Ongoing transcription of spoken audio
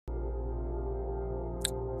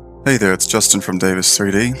Hey there, it's Justin from Davis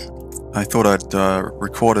 3D. I thought I'd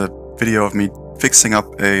record a video of me fixing up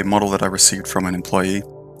a model that I received from an employee,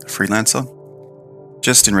 a freelancer,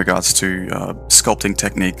 just in regards to sculpting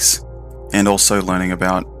techniques and also learning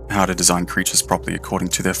about how to design creatures properly according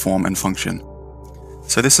to their form and function.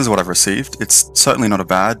 So this is what I've received. It's certainly not a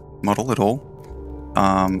bad model at all.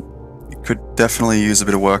 It could definitely use a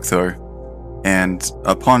bit of work though, and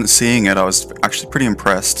upon seeing it I was actually pretty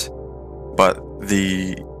impressed, but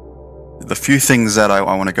the few things that I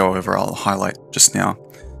want to go over I'll highlight just now.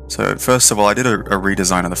 So first of all, I did a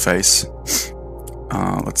redesign of the face.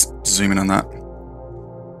 Let's zoom in on that.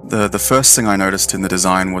 The first thing I noticed in the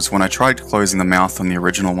design was when I tried closing the mouth on the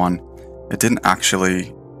original one, it didn't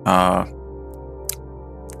actually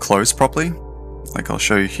close properly. Like I'll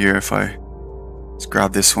show you here if I just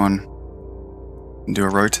grab this one and do a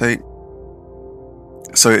rotate.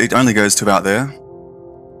 So it only goes to about there,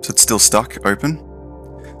 so it's still stuck open.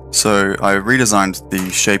 So I redesigned the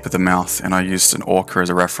shape of the mouth and I used an orca as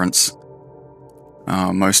a reference.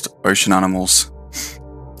 Most ocean animals,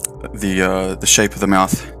 the shape of the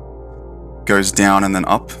mouth goes down and then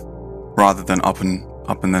up, rather than up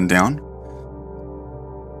and then down.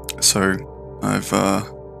 So I've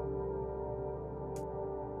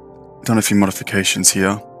done a few modifications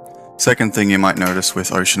here. Second thing you might notice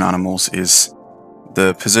with ocean animals is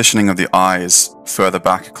the positioning of the eye is further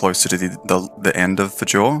back, closer to the end of the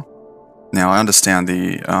jaw. Now I understand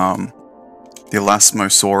the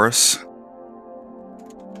Elasmosaurus,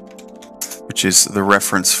 which is the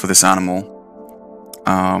reference for this animal,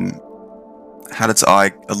 had its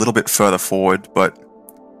eye a little bit further forward, but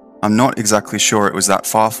I'm not exactly sure it was that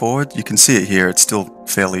far forward. You can see it here, it's still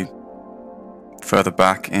fairly further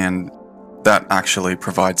back, and that actually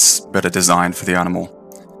provides better design for the animal.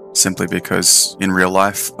 Simply because in real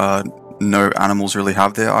life, no animals really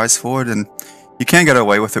have their eyes forward, and you can get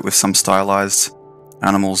away with it with some stylized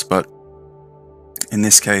animals, but in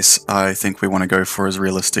this case, I think we want to go for as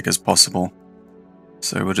realistic as possible.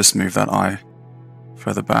 So we'll just move that eye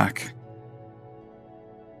further back.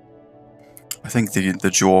 I think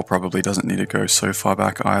the jaw probably doesn't need to go so far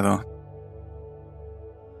back either.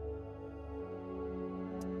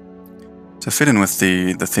 To fit in with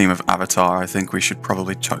the theme of Avatar, I think we should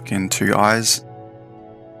probably chuck in 2 eyes.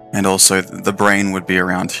 And also the brain would be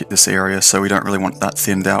around this area, so we don't really want that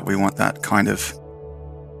thinned out, we want that kind of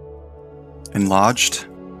enlarged.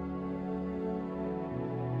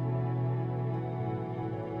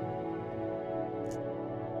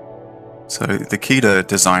 So the key to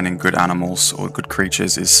designing good animals or good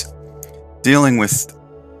creatures is dealing with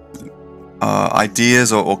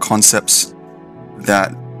ideas or concepts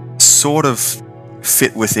that sort of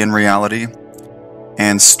fit within reality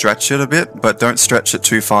and stretch it a bit, but don't stretch it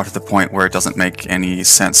too far to the point where it doesn't make any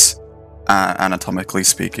sense anatomically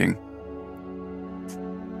speaking.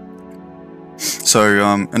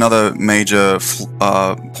 So another major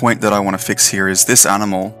point that I want to fix here is this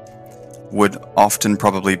animal would often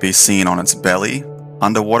probably be seen on its belly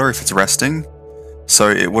underwater if it's resting, so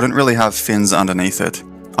it wouldn't really have fins underneath it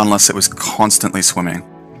unless it was constantly swimming.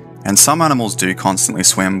 And some animals do constantly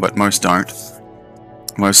swim, but most don't.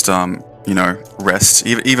 Most, you know, rest.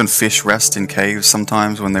 Even fish rest in caves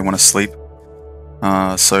sometimes when they want to sleep.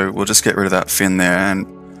 So we'll just get rid of that fin there, and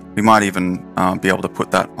we might even be able to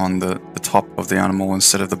put that on the top of the animal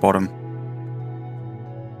instead of the bottom.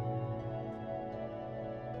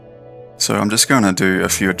 So I'm just going to do a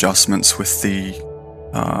few adjustments with the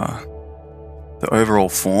overall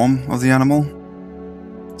form of the animal.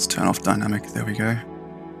 Let's turn off dynamic, there we go.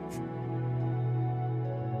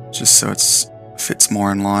 Just so it fits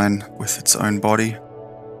more in line with its own body.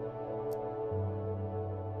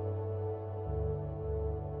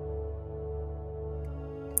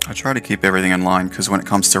 I try to keep everything in line because when it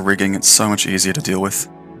comes to rigging, it's so much easier to deal with.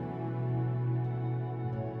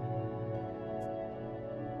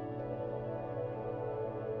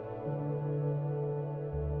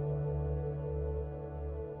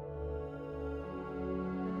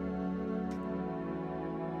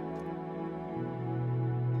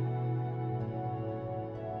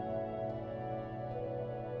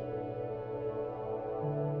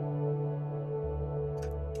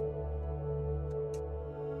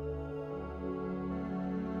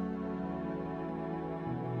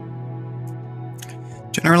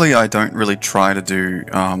 Generally, I don't really try to do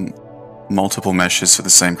multiple meshes for the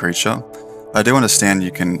same creature. I do understand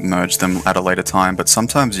you can merge them at a later time, but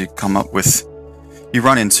sometimes you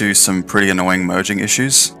run into some pretty annoying merging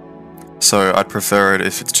issues. So I'd prefer it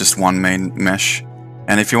if it's just one main mesh.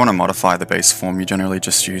 And if you want to modify the base form, you generally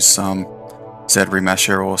just use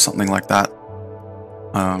ZBrush or something like that.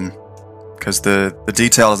 because the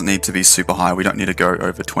detail doesn't need to be super high. We don't need to go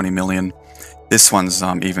over 20 million. This one's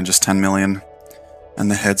even just 10 million, and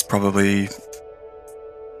the head's probably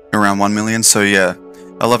around 1 million. So yeah,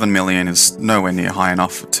 11 million is nowhere near high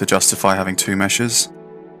enough to justify having two meshes.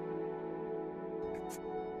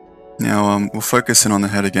 Now we'll focus in on the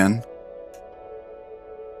head again.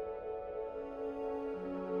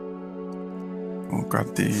 We'll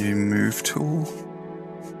grab the move tool.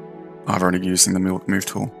 I've already using the move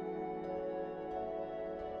tool.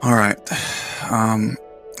 Alright,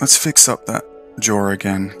 let's fix up that jaw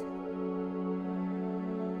again.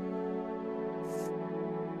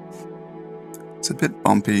 It's a bit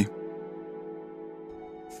bumpy.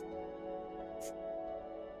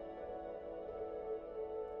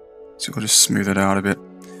 So we'll just smooth it out a bit.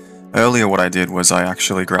 Earlier what I did was I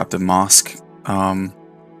actually grabbed a mask and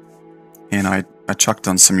I chucked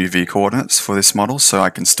on some UV coordinates for this model so I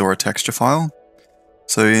can store a texture file.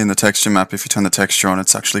 So in the texture map, if you turn the texture on,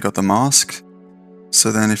 it's actually got the mask.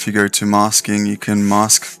 So then if you go to masking, you can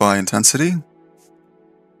mask by intensity.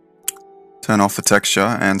 Turn off the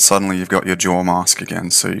texture and suddenly you've got your jaw mask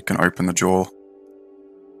again, so you can open the jaw.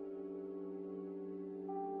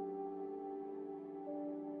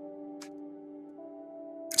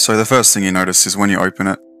 So the first thing you notice is when you open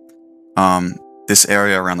it, this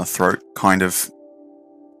area around the throat kind of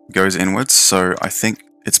goes inwards, so I think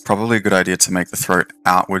it's probably a good idea to make the throat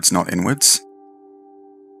outwards, not inwards.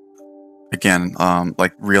 Again,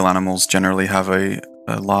 like real animals generally have a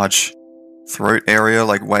large throat area,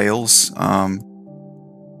 like whales.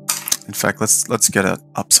 In fact, let's get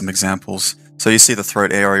up some examples. So you see the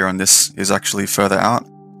throat area on this is actually further out.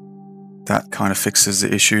 That kind of fixes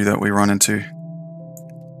the issue that we run into.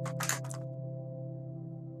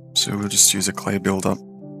 So we'll just use a clay build-up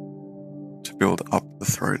to build up the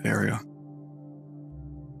throat area.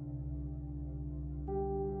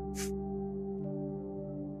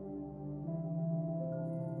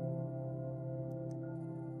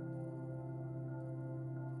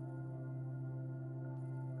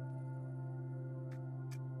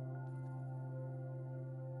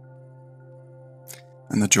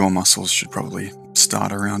 And the jaw muscles should probably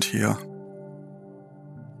start around here.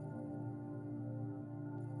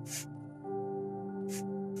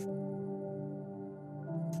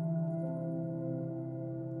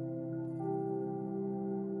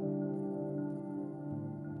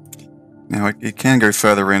 Now it can go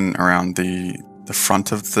further in around the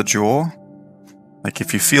front of the jaw. Like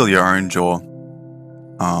if you feel your own jaw,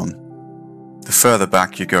 the further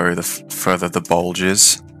back you go, the further the bulge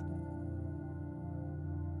is.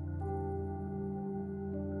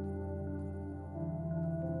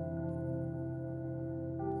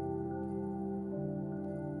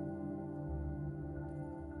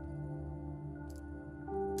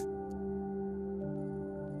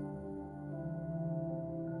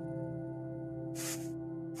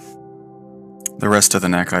 The rest of the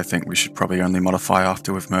neck, I think we should probably only modify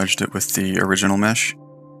after we've merged it with the original mesh.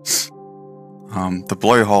 The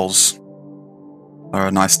blowholes are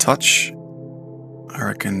a nice touch. I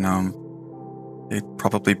reckon they'd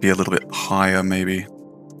probably be a little bit higher, maybe.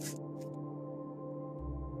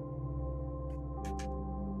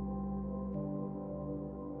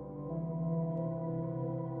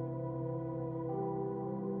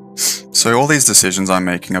 So all these decisions I'm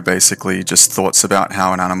making are basically just thoughts about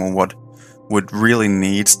how an animal would really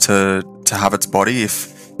need to have its body.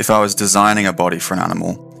 If I was designing a body for an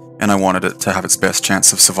animal and I wanted it to have its best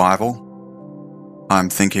chance of survival, I'm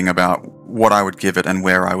thinking about what I would give it and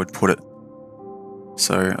where I would put it.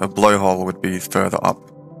 So a blowhole would be further up,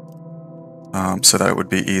 so that it would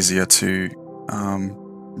be easier to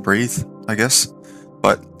breathe, I guess.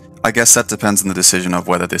 But I guess that depends on the decision of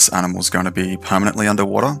whether this animal is going to be permanently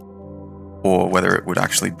underwater or whether it would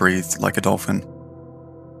actually breathe like a dolphin.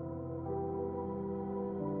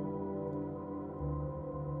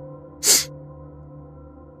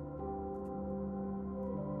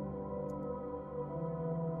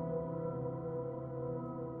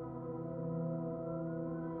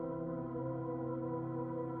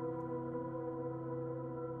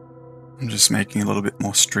 I'm just making it a little bit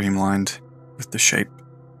more streamlined with the shape.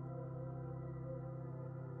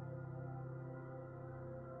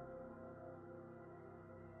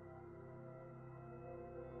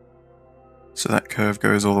 So that curve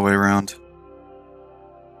goes all the way around.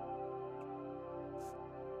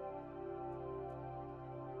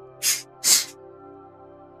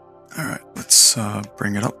 Alright, let's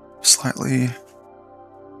bring it up slightly.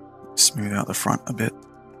 Smooth out the front a bit.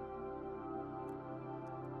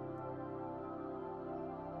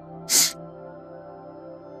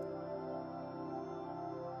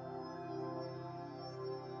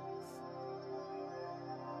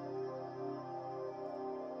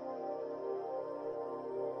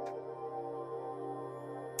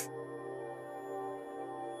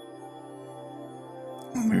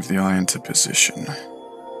 I'll move the eye into position.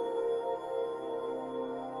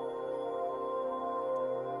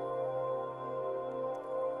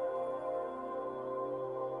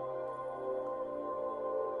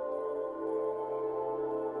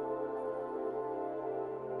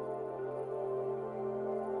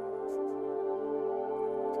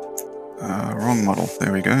 Wrong model,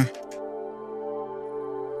 there we go.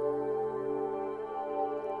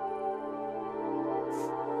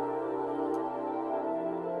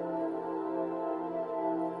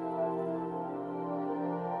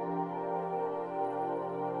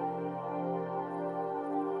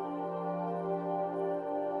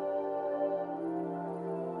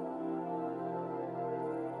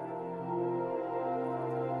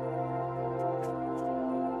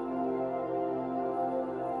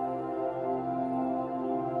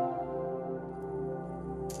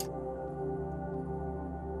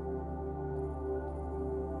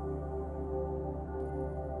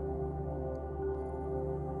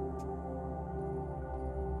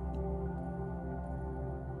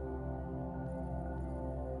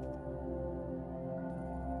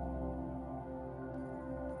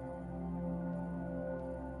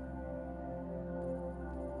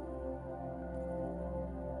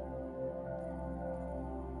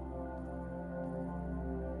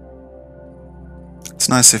 It's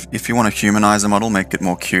nice if you want to humanize a model, make it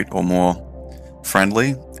more cute or more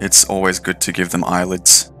friendly, it's always good to give them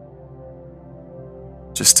eyelids.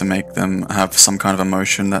 Just to make them have some kind of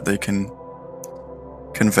emotion that they can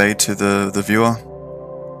convey to the viewer.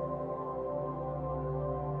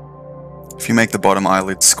 If you make the bottom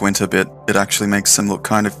eyelid squint a bit, it actually makes them look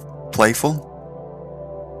kind of playful.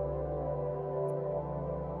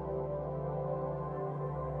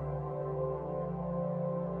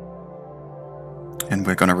 And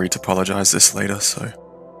we're going to retopologize this later, so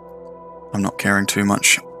I'm not caring too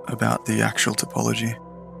much about the actual topology.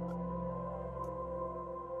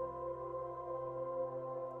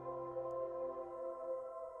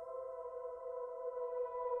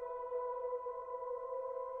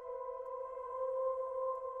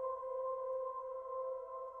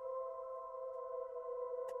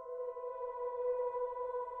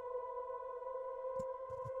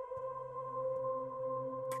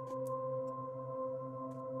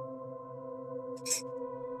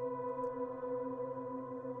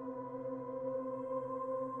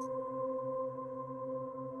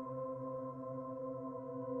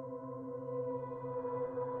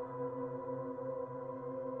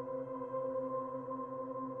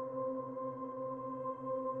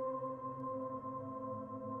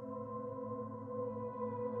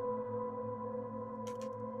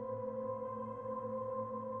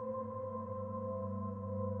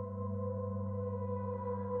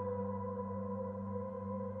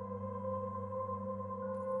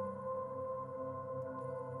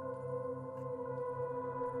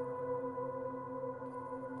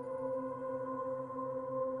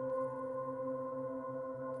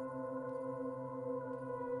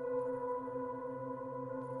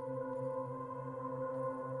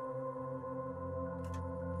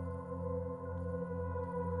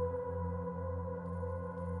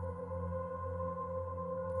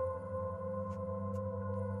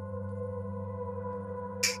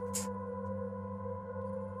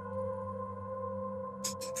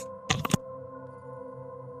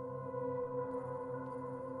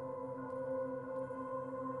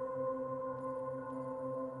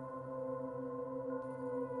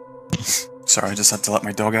 Sorry, I just had to let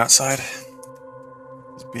my dog outside.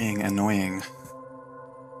 He's being annoying.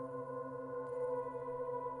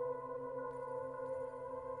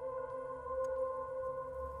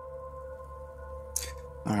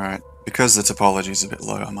 Alright, because the topology is a bit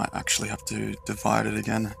low, I might actually have to divide it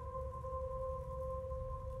again.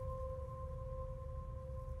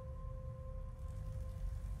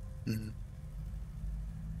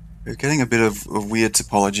 We're getting a bit of weird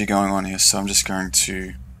topology going on here, so I'm just going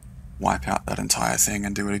to wipe out that entire thing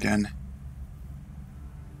and do it again.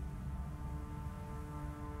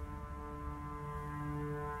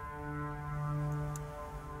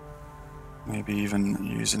 Maybe even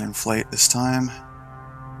use an inflate this time,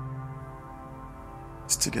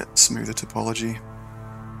 just to get smoother topology.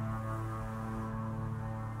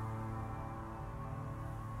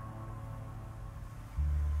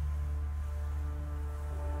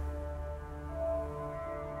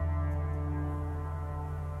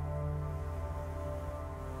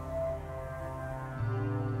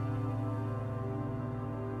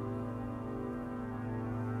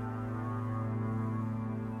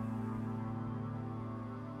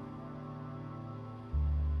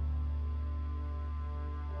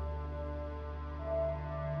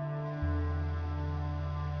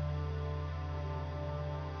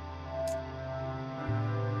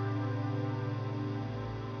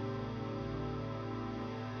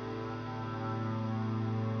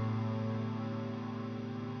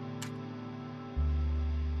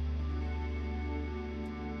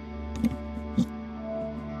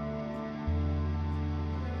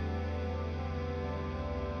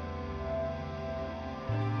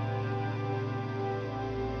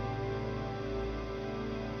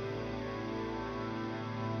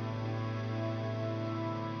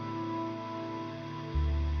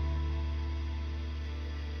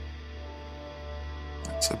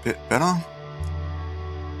 It's a bit better.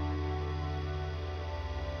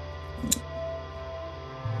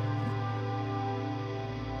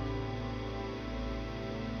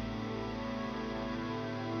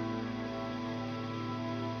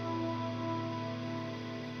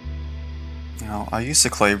 Now, I use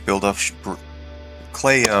the clay build-up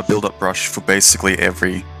brush for basically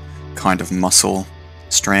every kind of muscle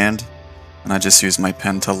strand, and I just use my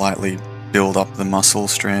pen to lightly build up the muscle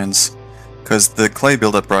strands, because the clay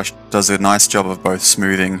build-up brush does a nice job of both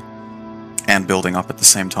smoothing and building up at the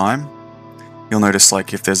same time. You'll notice,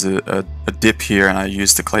 like, if there's a dip here and I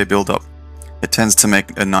use the clay build-up, it tends to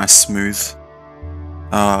make a nice smooth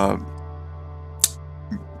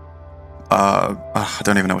I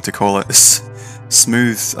don't even know what to call it.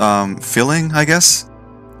 Smooth filling, I guess,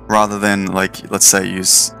 rather than, like, let's say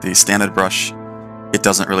use the standard brush. It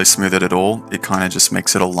doesn't really smooth it at all. It kind of just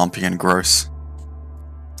makes it all lumpy and gross.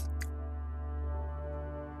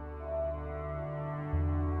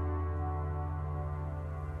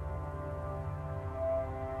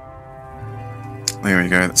 There we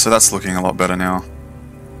go. So that's looking a lot better now.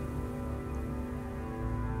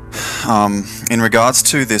 In regards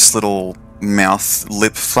to this little mouth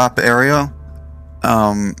lip flap area,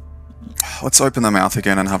 let's open the mouth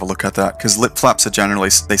again and have a look at that, because lip flaps are generally,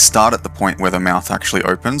 they start at the point where the mouth actually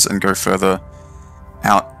opens and go further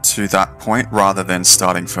out to that point rather than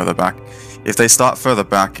starting further back. If they start further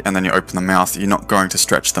back and then you open the mouth, you're not going to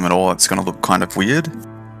stretch them at all. It's going to look kind of weird.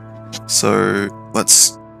 So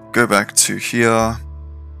let's go back to here.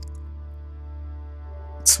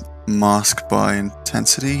 Let's mask by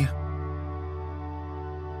intensity.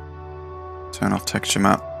 Turn off texture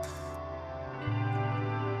map.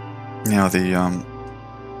 Now the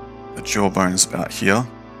jawbone's about here.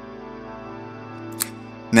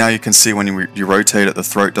 Now you can see when you rotate it, the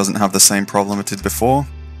throat doesn't have the same problem it did before.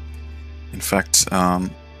 In fact,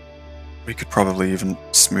 we could probably even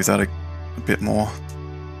smooth that a bit more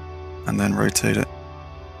and then rotate it.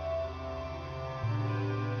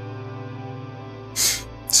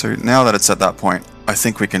 So now that it's at that point, I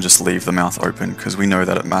think we can just leave the mouth open because we know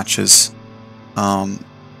that it matches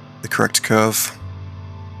the correct curve.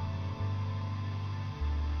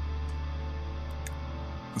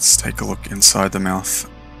 Let's take a look inside the mouth.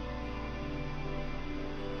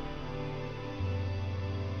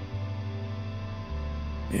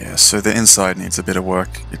 Yeah, so the inside needs a bit of work.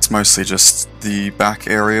 It's mostly just the back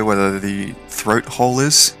area where the throat hole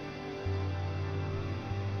is.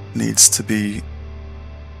 Needs to be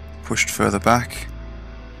pushed further back.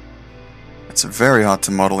 It's very hard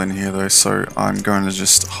to model in here though, so I'm going to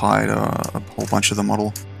just hide a whole bunch of the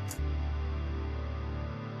model.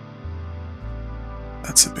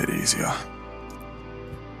 That's a bit easier.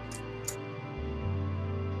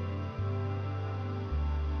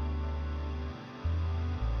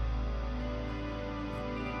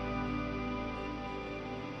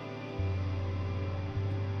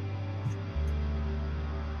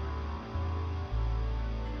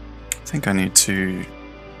 I think I need to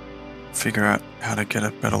figure out how to get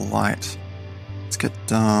a better light. Let's get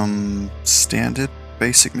standard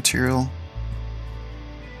basic material.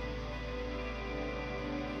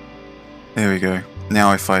 There we go.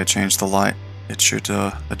 Now if I change the light, it should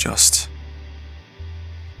adjust.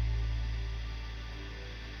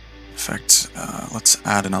 In fact, let's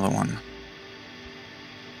add another one.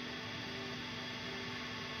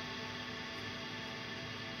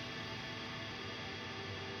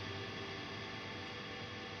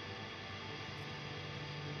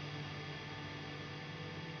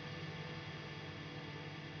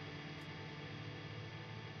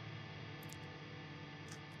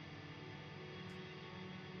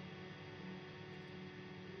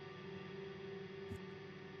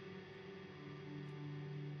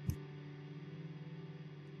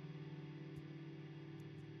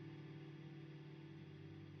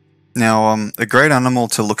 Now, a great animal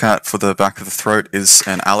to look at for the back of the throat is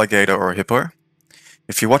an alligator or a hippo.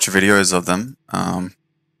 If you watch videos of them, 1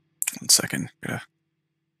 second, gotta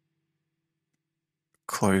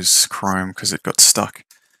close Chrome because it got stuck.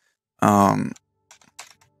 An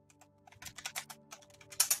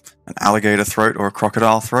alligator throat or a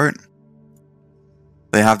crocodile throat.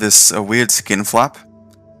 They have this weird skin flap.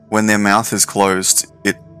 When their mouth is closed,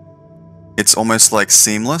 it's almost like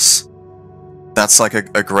seamless. That's like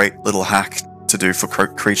a great little hack to do for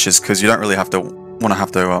creatures because you don't really want to have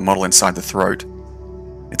to model inside the throat.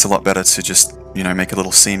 It's a lot better to just, you know, make a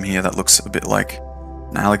little seam here that looks a bit like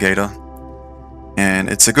an alligator. And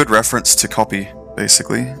it's a good reference to copy,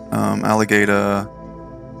 basically. Alligator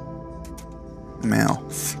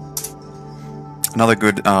mouth. Another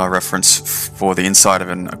good reference for the inside of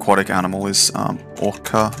an aquatic animal is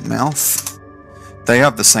orca mouth. They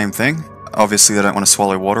have the same thing. Obviously, they don't want to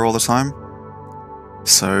swallow water all the time.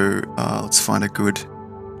 So let's find a good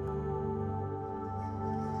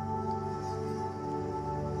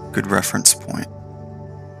reference point.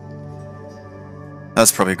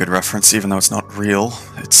 That's probably a good reference, even though it's not real.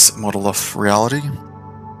 It's modeled off reality.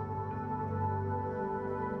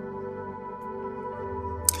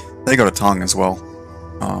 They got a tongue as well.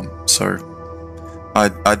 So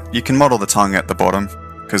you can model the tongue at the bottom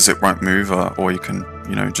because it won't move, or you can,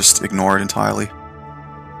 just ignore it entirely.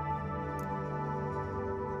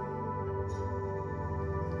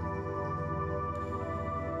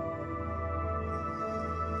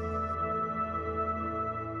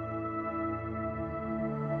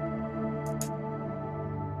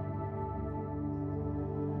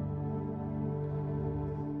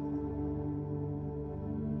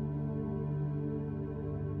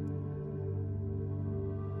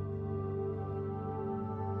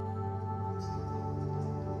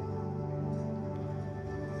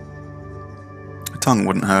 Tongue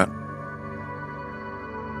wouldn't hurt.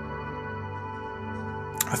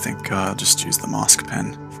 I think I'll just use the mask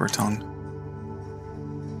pen for a tongue.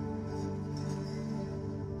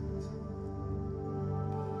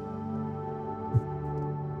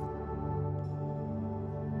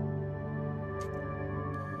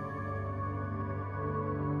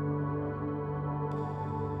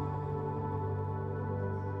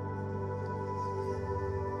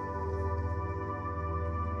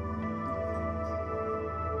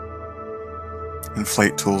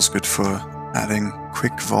 Inflate tool's good for adding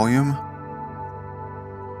quick volume.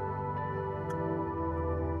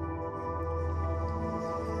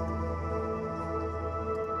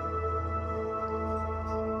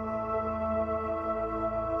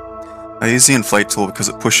 I use the inflate tool because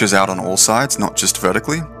it pushes out on all sides, not just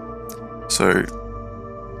vertically. So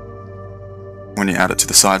when you add it to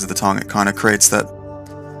the sides of the tongue, it kind of creates that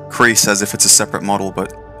crease as if it's a separate model,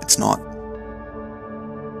 but it's not.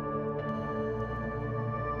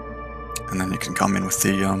 And then you can come in with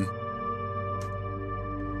the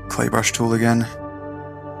clay brush tool again.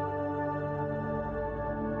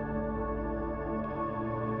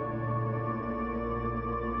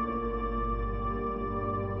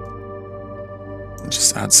 And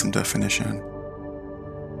just add some definition.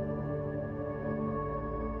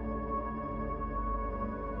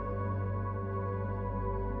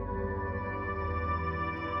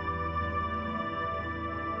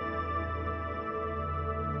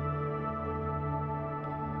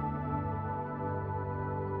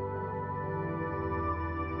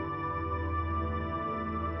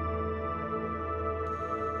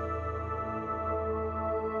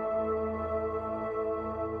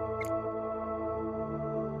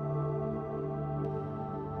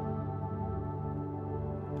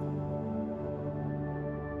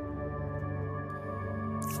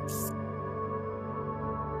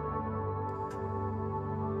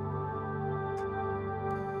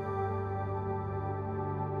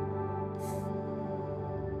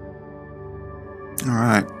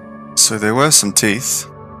 Alright, so there were some teeth.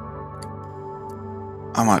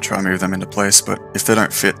 I might try and move them into place, but if they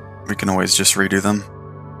don't fit, we can always just redo them.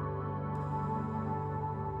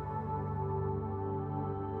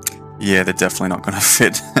 Yeah, they're definitely not going to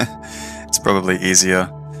fit. It's probably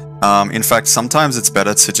easier. In fact, sometimes it's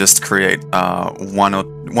better to just create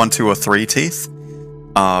one, two, or three teeth,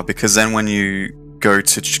 because then when you go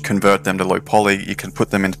to convert them to low poly, you can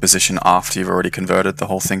put them into position after you've already converted the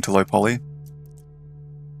whole thing to low poly.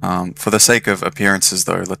 For the sake of appearances,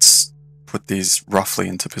 though, let's put these roughly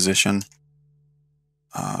into position.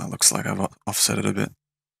 Looks like I've offset it a bit.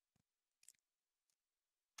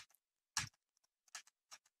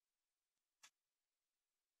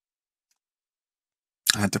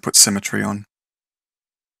 I had to put symmetry on.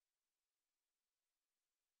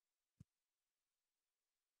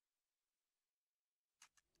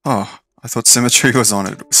 Oh, I thought symmetry was on.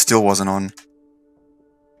 It still wasn't on.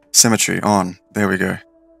 Symmetry on. There we go.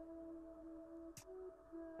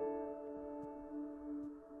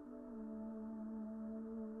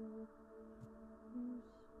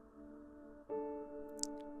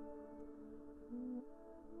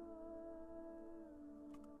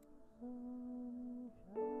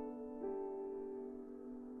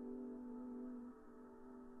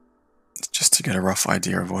 Just to get a rough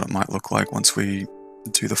idea of what it might look like once we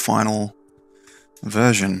do the final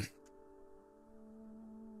version.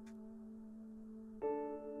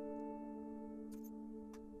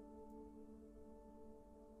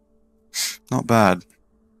 Not bad.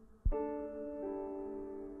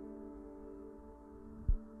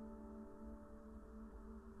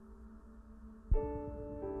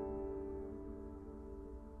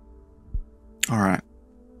 Alright.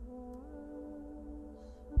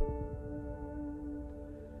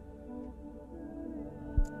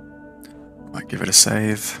 Might give it a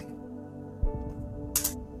save.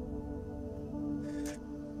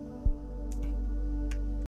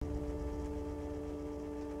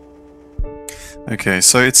 Okay,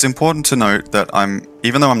 so it's important to note that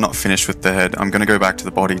even though I'm not finished with the head, I'm going to go back to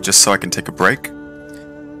the body just so I can take a break.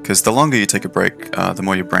 Because the longer you take a break, the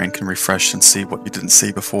more your brain can refresh and see what you didn't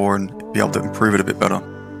see before and be able to improve it a bit better.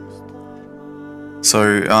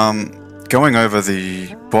 So, going over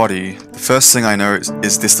the body, the first thing I know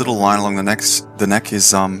is this little line along the neck. The neck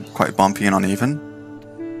is quite bumpy and uneven.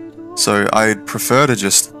 So I'd prefer to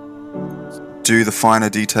just do the finer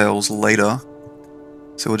details later.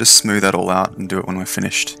 So we'll just smooth that all out and do it when we're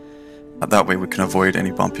finished. That way we can avoid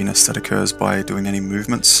any bumpiness that occurs by doing any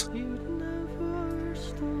movements.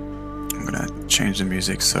 I'm gonna change the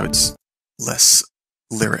music so it's less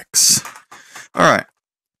lyrics. Alright.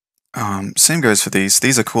 Same goes for these.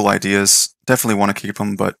 These are cool ideas. Definitely want to keep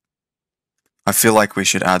them, but I feel like we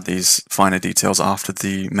should add these finer details after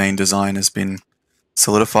the main design has been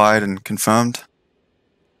solidified and confirmed.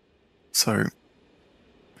 So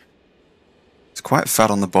it's quite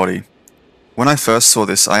fat on the body. When I first saw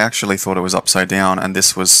this, I actually thought it was upside down, and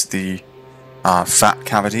this was the fat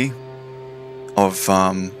cavity of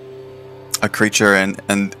a creature,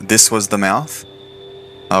 and this was the mouth,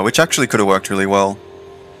 which actually could have worked really well.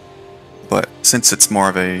 But since it's more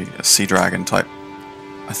of a sea dragon type,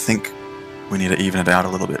 I think we need to even it out a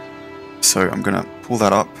little bit. So I'm going to pull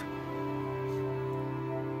that up.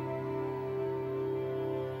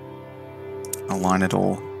 Align it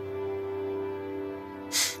all.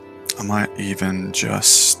 I might even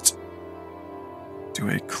just do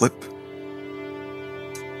a clip.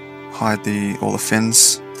 Hide all the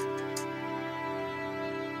fins.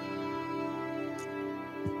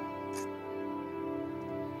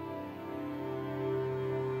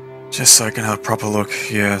 Just so I can have a proper look.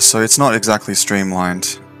 Yeah, so it's not exactly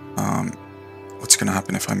streamlined. What's going to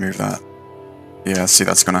happen if I move that? Yeah, see,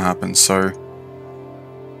 that's going to happen. So,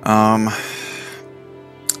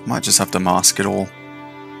 might just have to mask it all.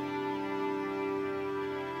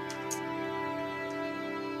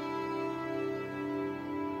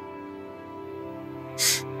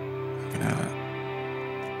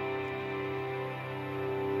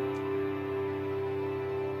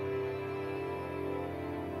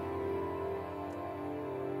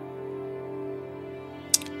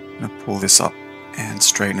 I'm gonna pull this up and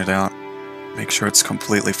straighten it out. Make sure it's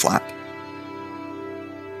completely flat.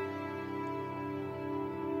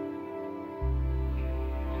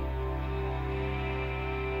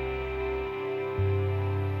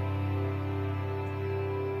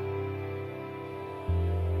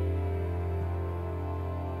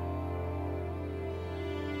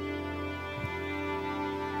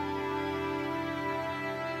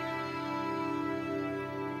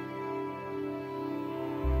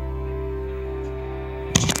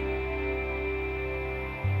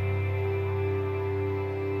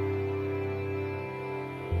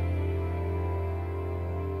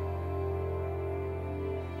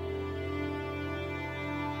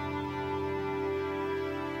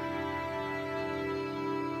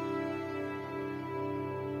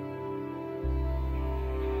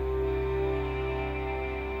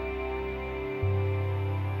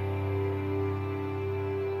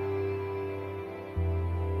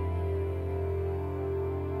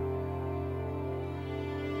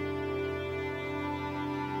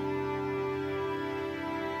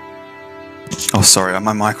 Oh, sorry,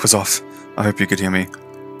 my mic was off. I hope you could hear me.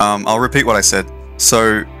 I'll repeat what I said.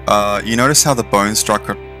 So, you notice how the bone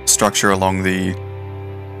structure along the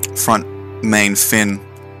front main fin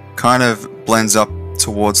kind of blends up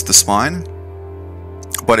towards the spine,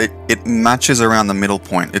 but it matches around the middle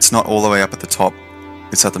point. It's not all the way up at the top,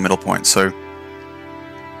 it's at the middle point. So,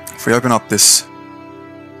 if we open up this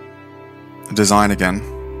design again,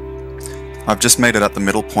 I've just made it at the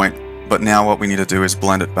middle point, but now what we need to do is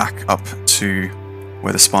blend it back up to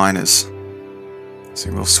where the spine is.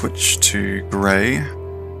 So we'll switch to grey.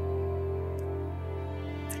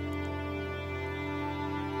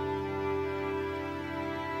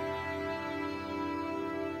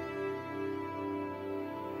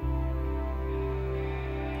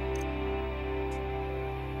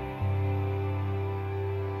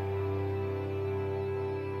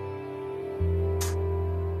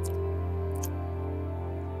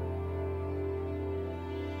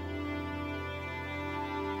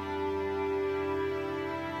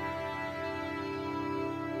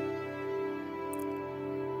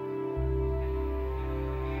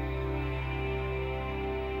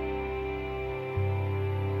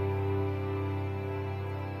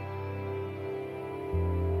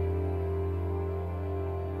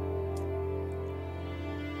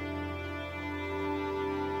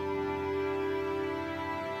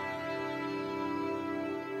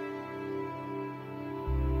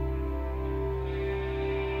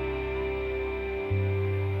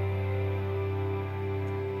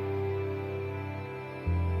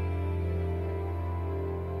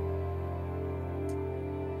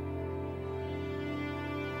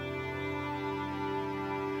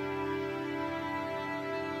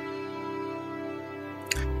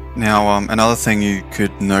 Now, another thing you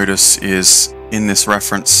could notice is in this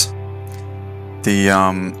reference, the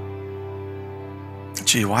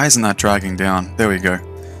gee, why isn't that dragging down? There we go.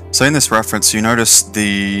 So in this reference, you notice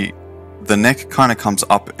the neck kind of comes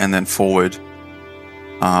up and then forward,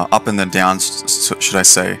 up and then down, should I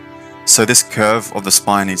say. So this curve of the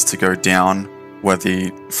spine needs to go down where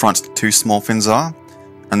the front two small fins are,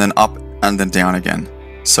 and then up and then down again.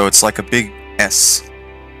 So it's like a big S.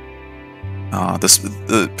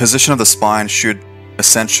 The position of the spine should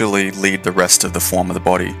essentially lead the rest of the form of the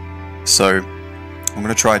body. So I'm going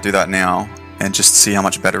to try to do that now and just see how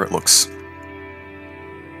much better it looks.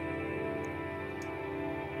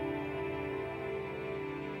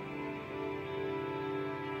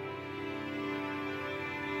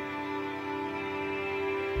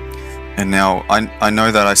 And now, I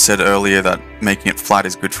know that I said earlier that making it flat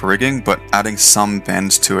is good for rigging, but adding some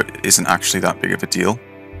bend to it isn't actually that big of a deal.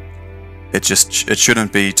 It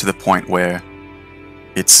shouldn't be to the point where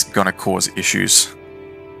it's gonna cause issues.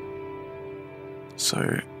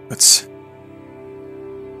 So let's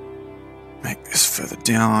make this further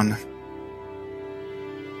down.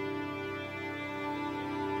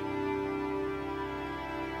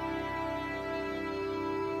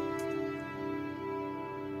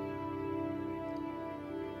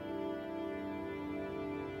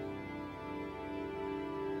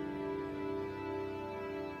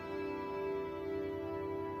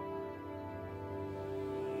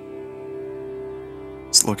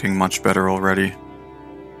 It's looking much better already.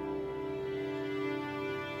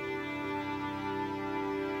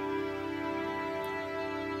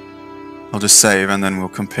 I'll just save and then we'll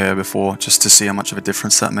compare before, just to see how much of a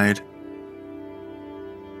difference that made.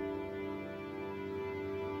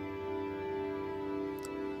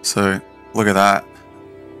 So, look at that.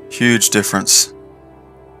 Huge difference.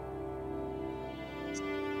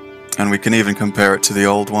 And we can even compare it to the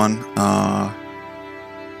old one.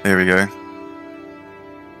 There we go.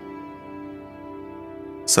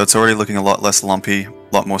 So it's already looking a lot less lumpy, a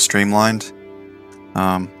lot more streamlined.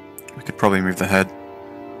 We could probably move the head.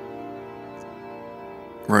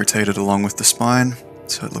 Rotate it along with the spine,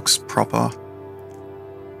 so it looks proper.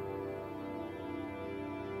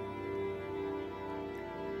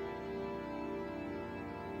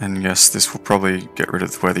 And yes, this will probably get rid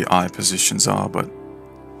of where the eye positions are, but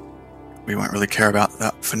we won't really care about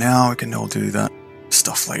that for now. We can all do that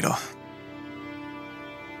stuff later.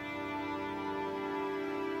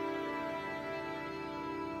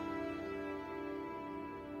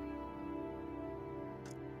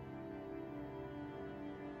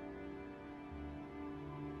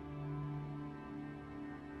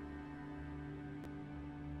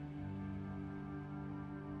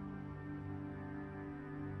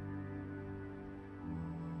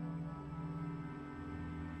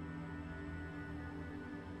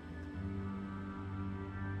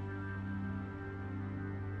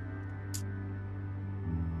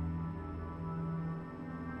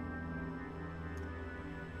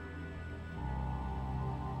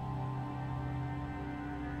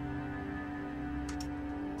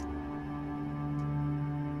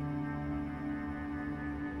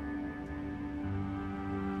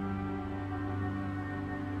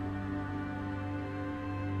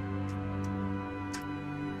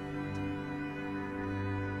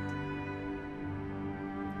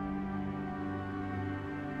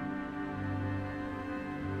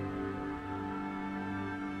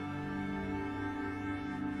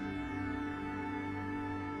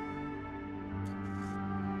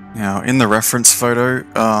 Now, in the reference photo,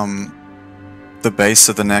 the base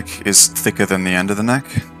of the neck is thicker than the end of the neck.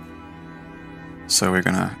 So we're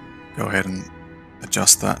gonna go ahead and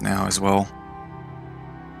adjust that now as well.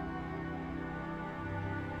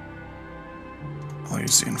 I'll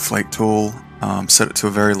use the inflate tool, set it to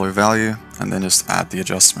a very low value, and then just add the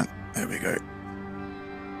adjustment. There we go.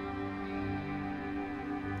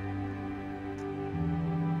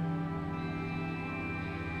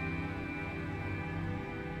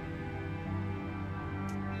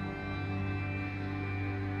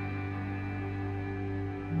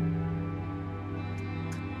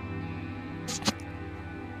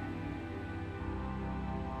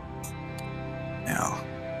 Now,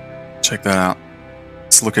 check that out.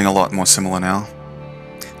 It's looking a lot more similar now.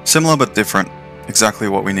 Similar but different. Exactly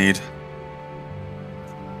what we need.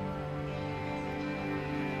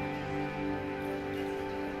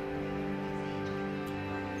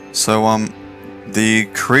 So, the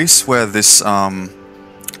crease where this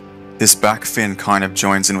this back fin kind of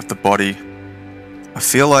joins in with the body, I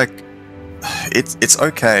feel like it's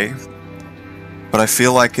okay, but I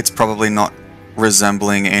feel like it's probably not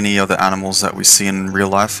resembling any other animals that we see in real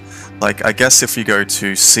life. Like, I guess if you go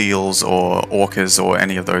to seals or orcas or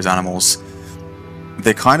any of those animals,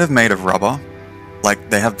 they're kind of made of rubber. Like,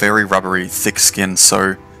 they have very rubbery, thick skin,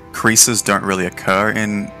 so creases don't really occur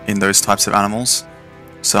in those types of animals.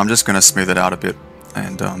 So I'm just going to smooth it out a bit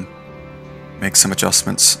and make some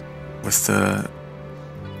adjustments with the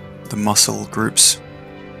muscle groups.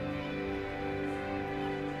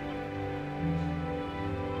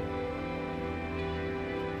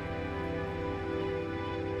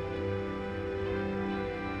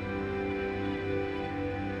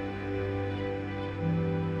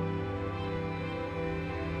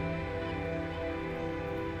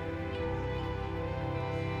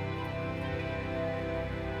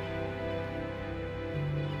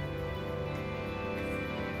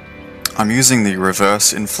 I'm using the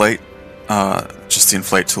reverse inflate, just the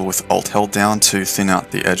inflate tool with Alt held down to thin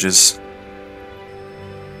out the edges.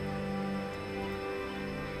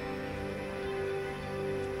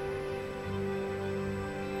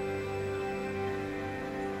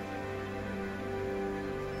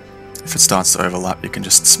 If it starts to overlap, you can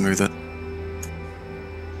just smooth it.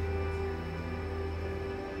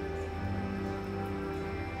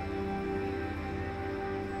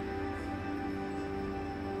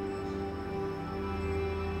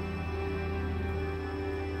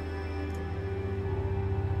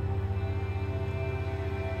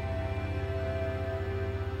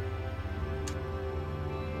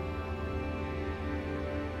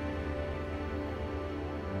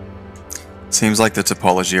 Seems like the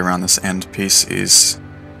topology around this end piece is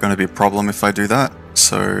going to be a problem if I do that,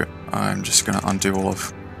 so I'm just going to undo all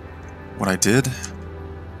of what I did.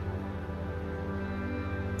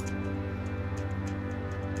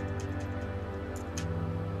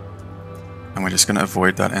 And we're just going to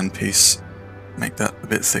avoid that end piece, make that a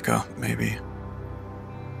bit thicker, maybe.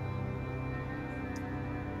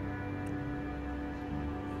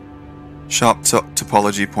 Sharp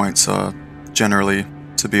topology points are generally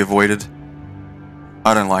to be avoided.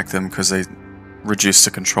 I don't like them because they reduce the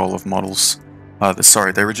control of models.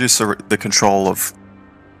 They reduce the control of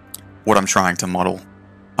what I'm trying to model.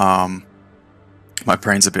 My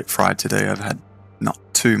brain's a bit fried today. I've had not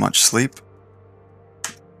too much sleep.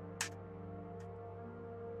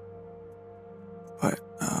 But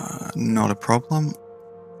not a problem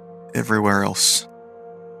everywhere else.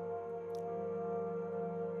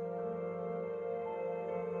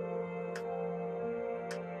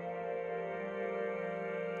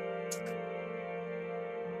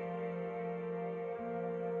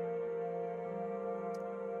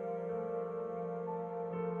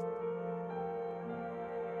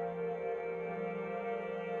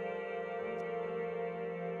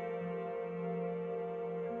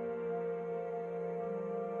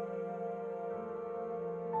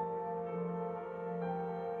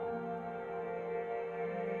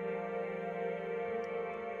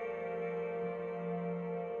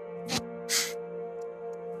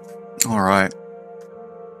 All right.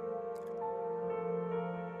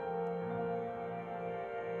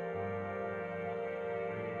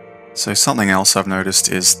 So something else I've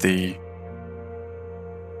noticed is the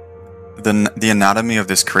anatomy of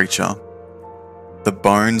this creature. The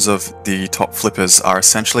bones of the top flippers are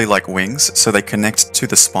essentially like wings, so they connect to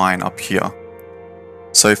the spine up here.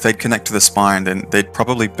 So if they'd connect to the spine, then they'd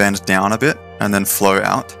probably bend down a bit and then flow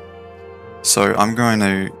out. So I'm going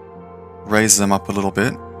to raise them up a little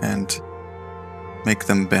bit and make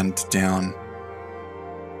them bend down.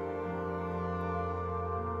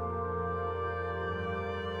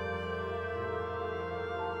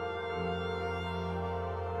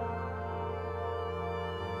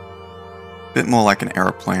 Bit more like an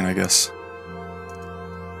aeroplane, I guess.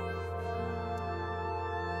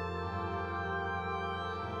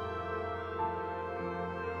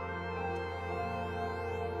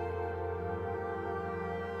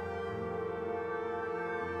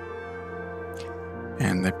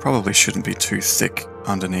 And they probably shouldn't be too thick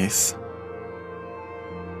underneath.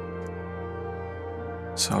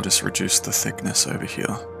 So I'll just reduce the thickness over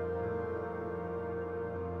here.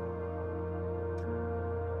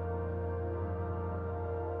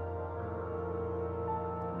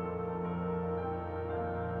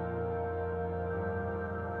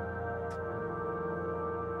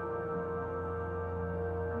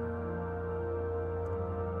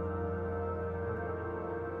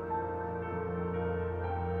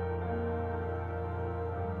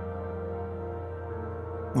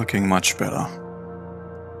 Looking much better.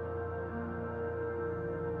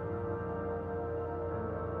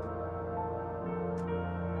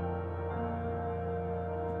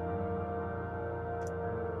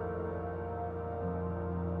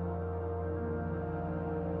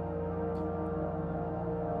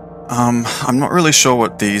 I'm not really sure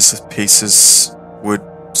what these pieces would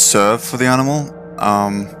serve for the animal. I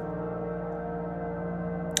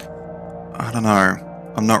don't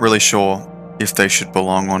know. I'm not really sure if they should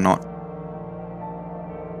belong or not.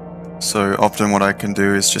 So often what I can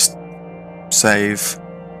do is just save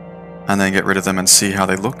and then get rid of them and see how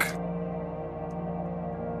they look.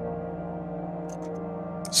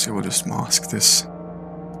 So we'll just mask this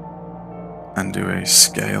and do a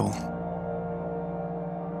scale.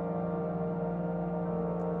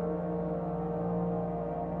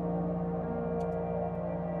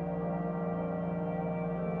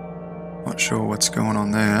 Not sure what's going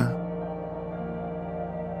on there.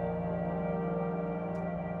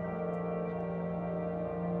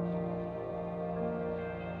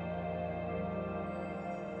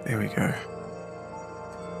 There we go.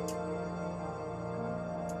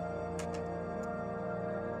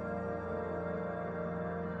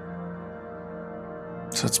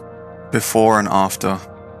 So it's before and after.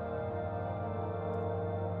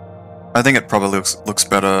 I think it probably looks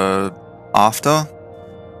better after.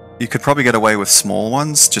 You could probably get away with small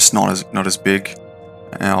ones, just not as big.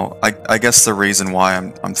 Now, I guess the reason why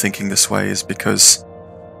I'm thinking this way is because,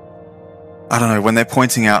 I don't know, when they're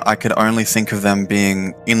pointing out, I could only think of them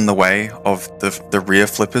being in the way of the rear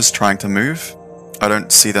flippers trying to move. I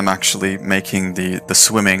don't see them actually making the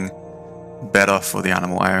swimming better for the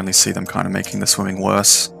animal. I only see them kind of making the swimming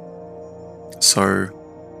worse. So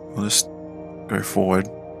we'll just go forward,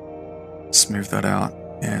 smooth that out,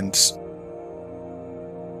 and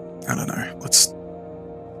I don't know, let's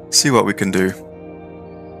see what we can do.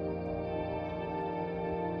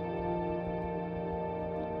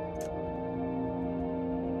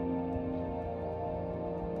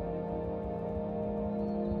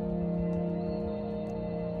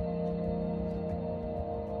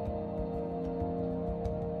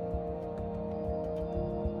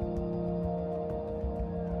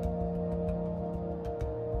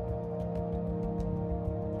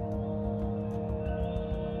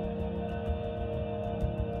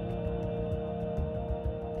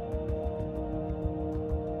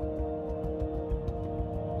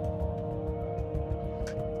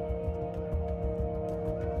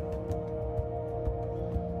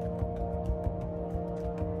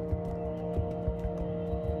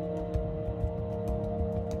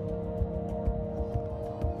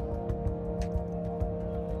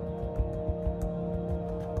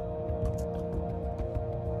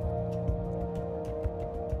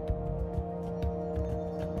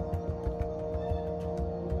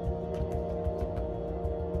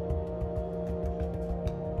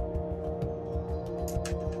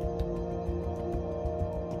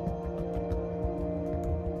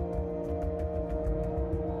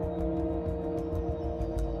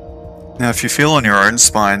 Now, if you feel on your own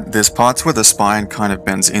spine, there's parts where the spine kind of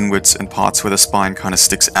bends inwards and parts where the spine kind of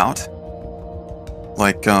sticks out,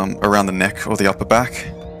 like around the neck or the upper back.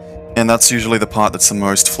 And that's usually the part that's the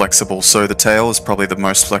most flexible. So the tail is probably the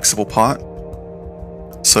most flexible part.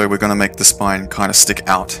 So we're going to make the spine kind of stick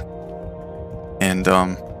out. And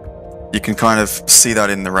you can kind of see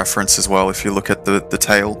that in the reference as well. If you look at the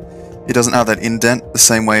tail, it doesn't have that indent the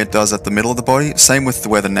same way it does at the middle of the body. Same with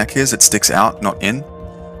where the neck is, it sticks out, not in.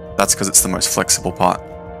 That's because it's the most flexible part.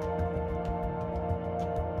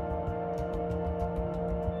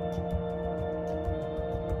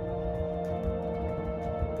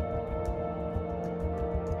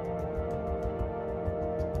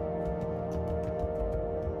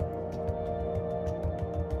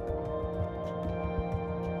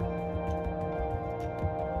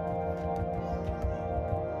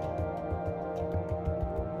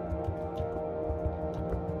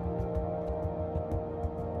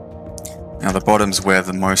 Now the bottom's where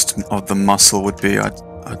the most of the muscle would be,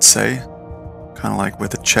 I'd say, kind of like where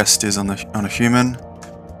the chest is on a human.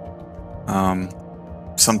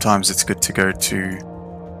 Sometimes it's good to go to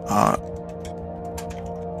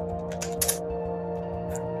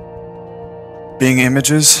Bing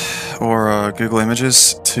Images or Google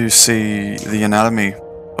Images to see the anatomy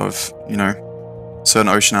of, you know, certain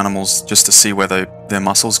ocean animals, just to see where their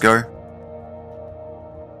muscles go.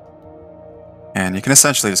 And you can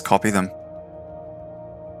essentially just copy them.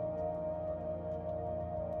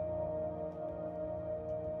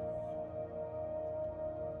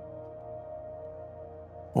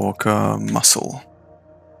 Orca muscle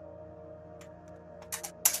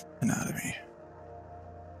anatomy.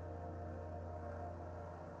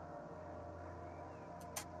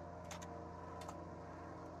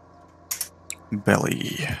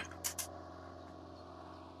 Belly.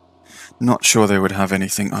 Not sure they would have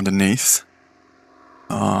anything underneath.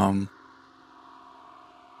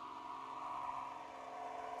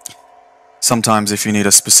 Sometimes if you need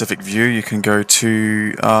a specific view, you can go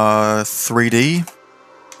to 3D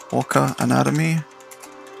Orca Anatomy.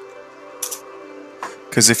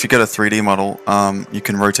 Because if you get a 3D model, you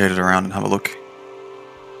can rotate it around and have a look.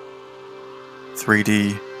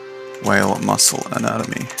 3D Whale Muscle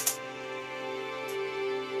Anatomy.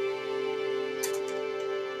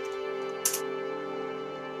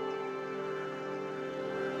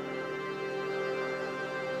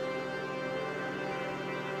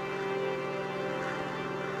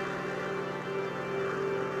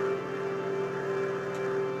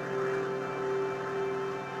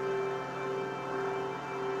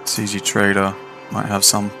 CG Trader might have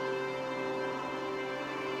some.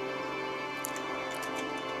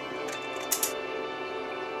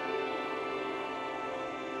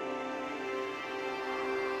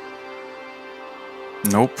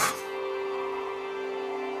 Nope.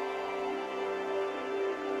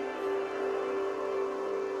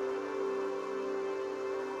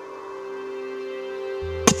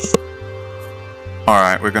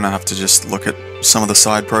 Alright, we're gonna have to just look at some of the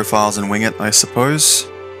side profiles and wing it, I suppose.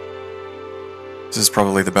 This is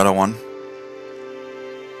probably the better one.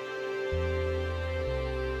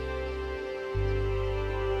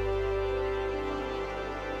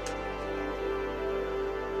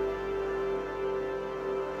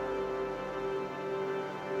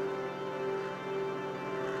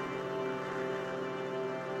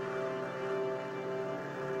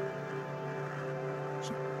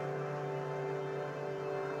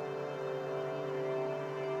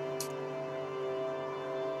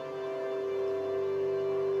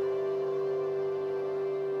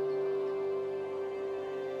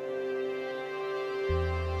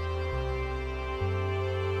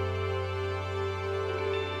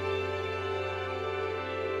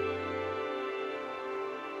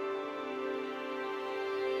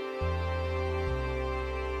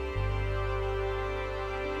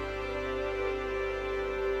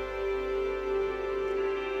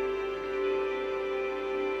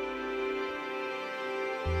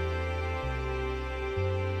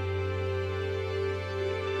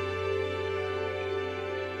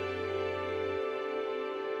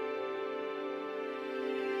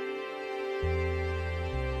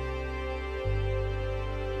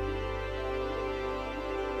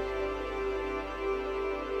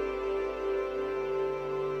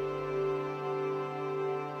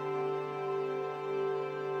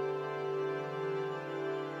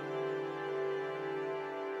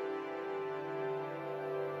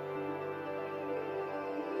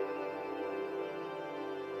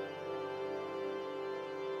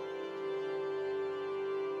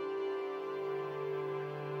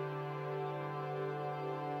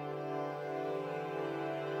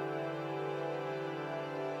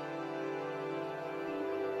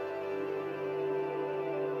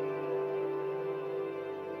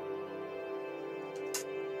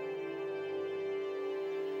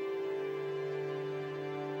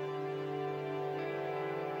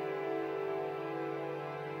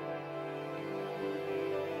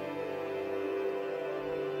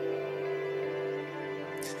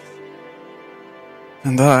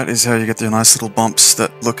 And that is how you get the nice little bumps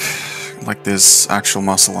that look like there's actual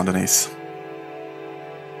muscle underneath.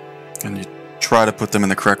 And you try to put them in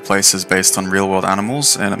the correct places based on real-world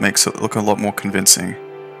animals, and it makes it look a lot more convincing.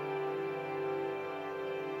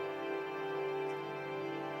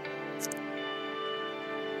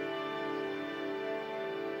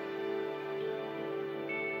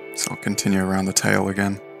 So I'll continue around the tail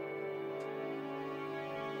again.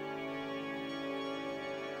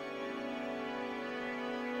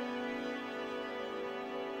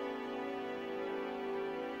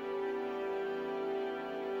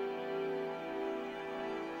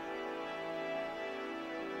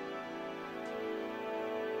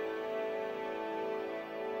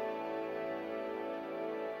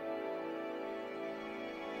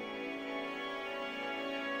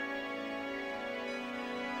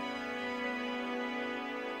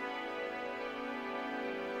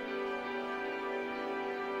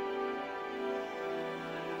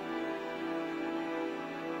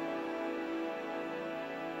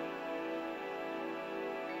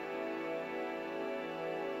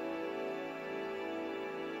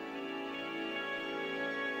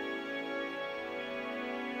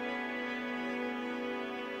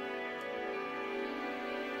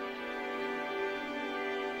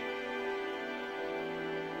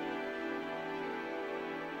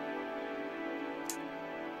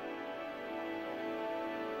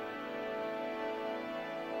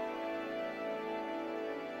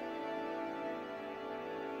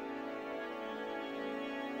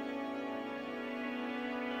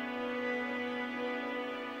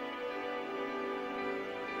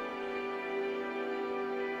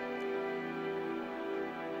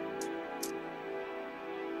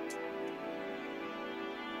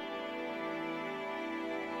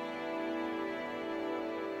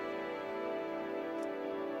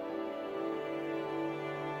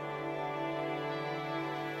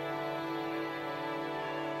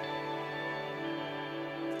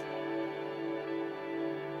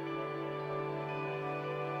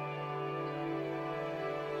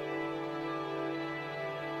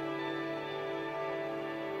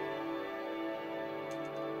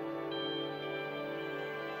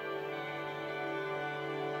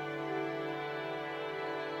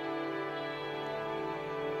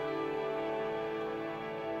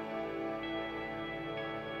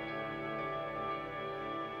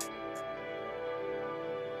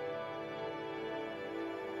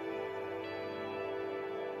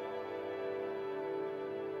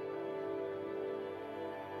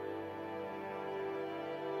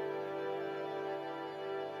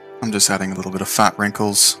 I'm just adding a little bit of fat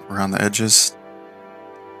wrinkles around the edges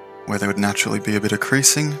where there would naturally be a bit of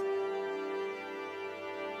creasing.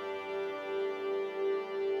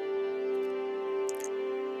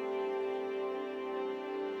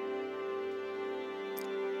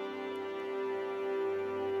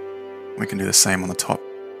 We can do the same on the top.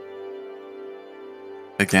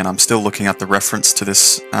 Again, I'm still looking at the reference to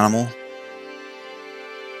this animal.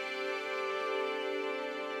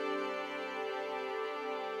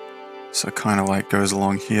 So it kind of like goes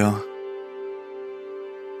along here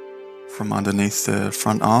from underneath the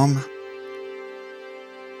front arm.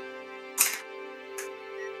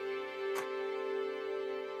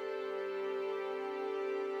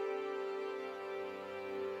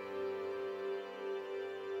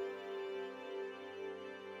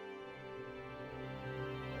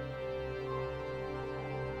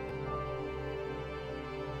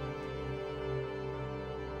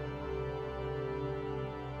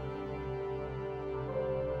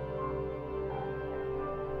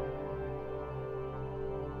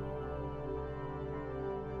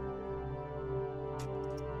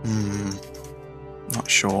 Not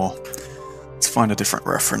sure. Let's find a different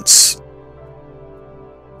reference.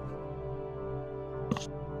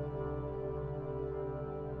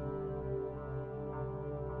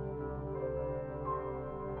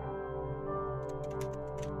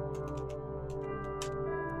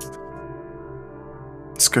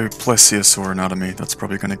 Let's go plesiosaur anatomy. That's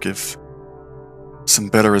probably going to give some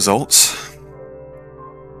better results.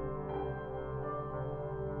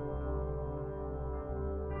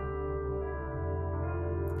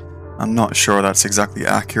 I'm not sure that's exactly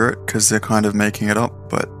accurate because they're kind of making it up,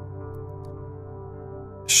 but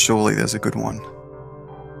surely there's a good one.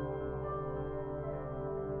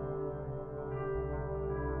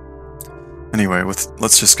 Anyway,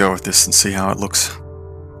 let's just go with this and see how it looks.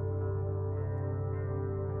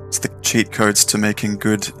 It's the cheat codes to making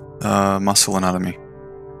good muscle anatomy.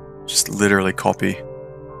 Just literally copy.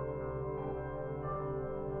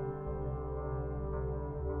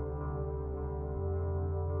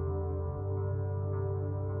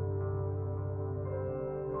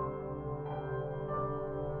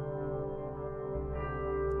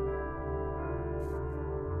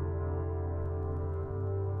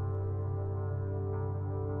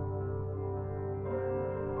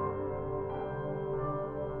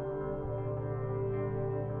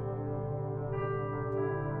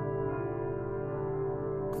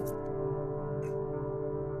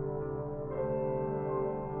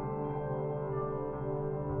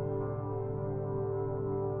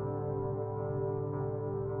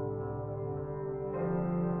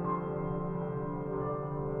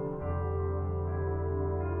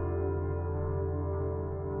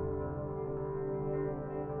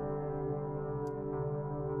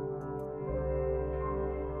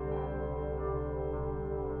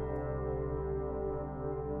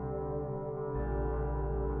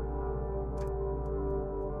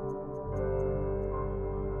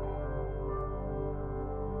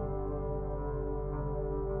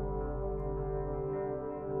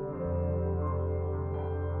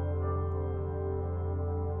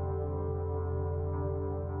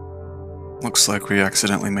 Looks like we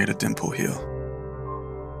accidentally made a dimple here.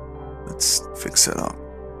 Let's fix it up.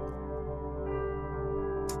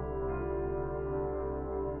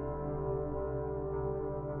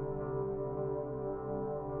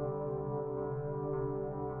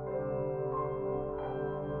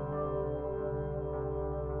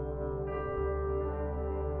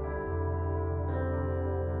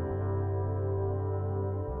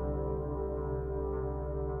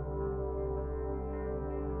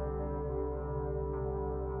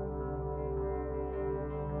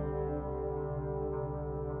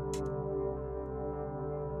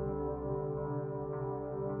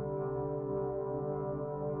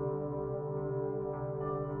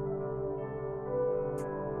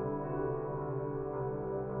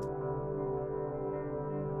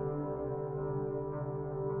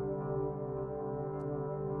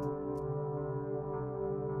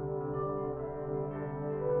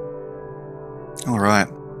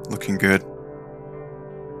 Alright, looking good.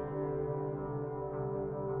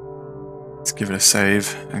 Let's give it a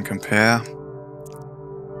save and compare.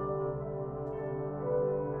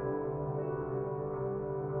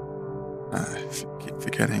 I keep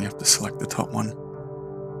forgetting you have to select the top one.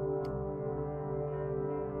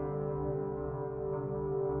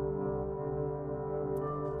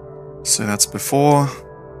 So that's before.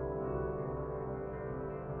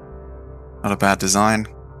 Not a bad design,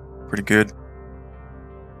 pretty good.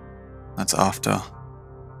 That's after. A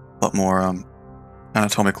lot more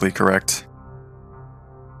anatomically correct.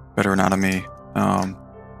 Better anatomy.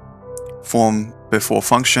 form before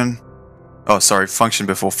function. Oh, sorry, function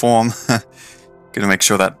before form. Gonna make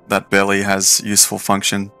sure that that belly has useful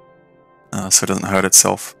function so it doesn't hurt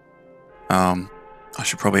itself. I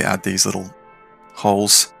should probably add these little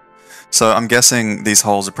holes. So I'm guessing these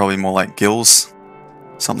holes are probably more like gills,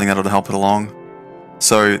 something that'll help it along.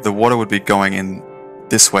 So the water would be going in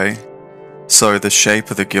this way, so the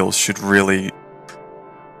shape of the gills should really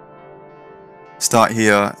start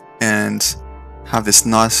here and have this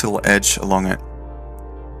nice little edge along it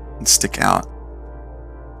and stick out.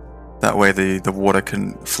 That way the water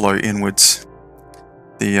can flow inwards.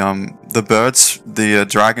 The birds, the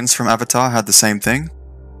dragons from Avatar had the same thing.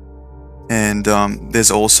 And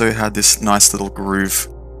there's also had this nice little groove.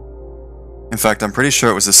 In fact, I'm pretty sure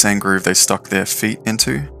it was the same groove they stuck their feet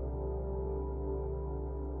into.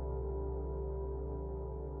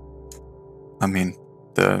 I mean,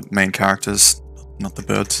 the main characters, not the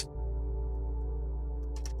birds.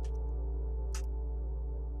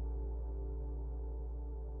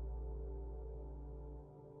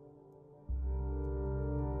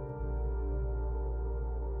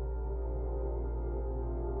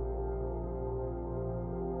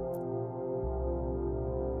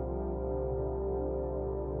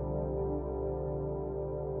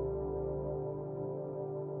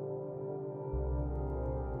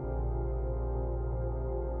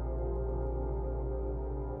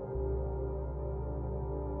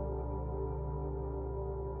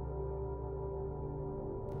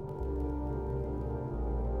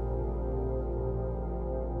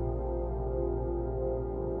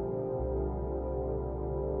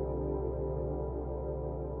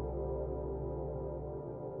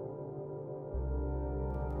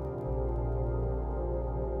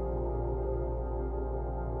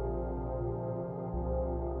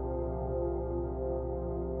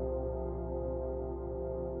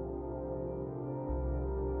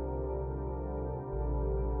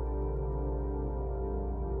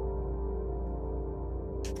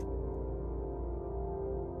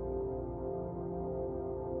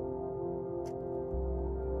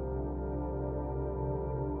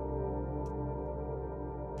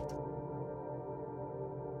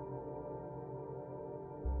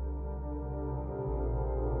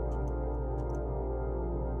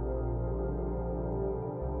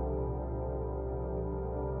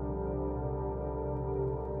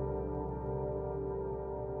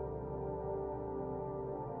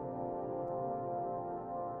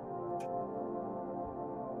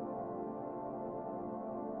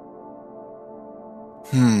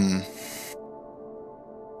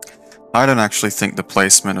 I don't actually think the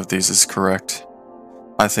placement of these is correct.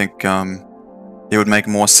 I think it would make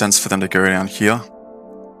more sense for them to go down here.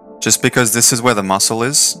 Just because this is where the muscle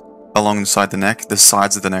is, alongside the neck. The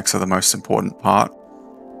sides of the necks are the most important part.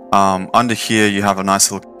 Under here you have a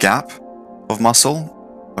nice little gap of muscle,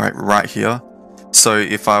 right here. So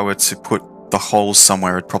if I were to put the holes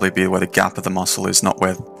somewhere, it'd probably be where the gap of the muscle is, not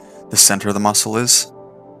where the center of the muscle is.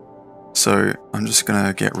 So I'm just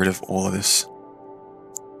gonna get rid of all of this.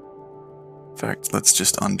 In fact, let's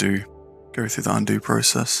just go through the undo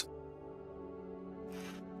process.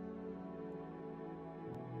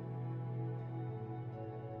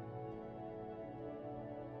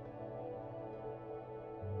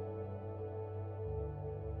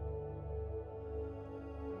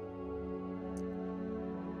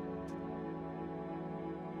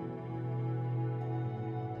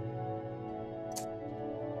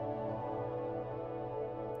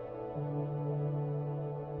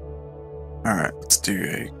 Alright, let's do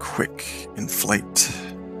a quick inflate.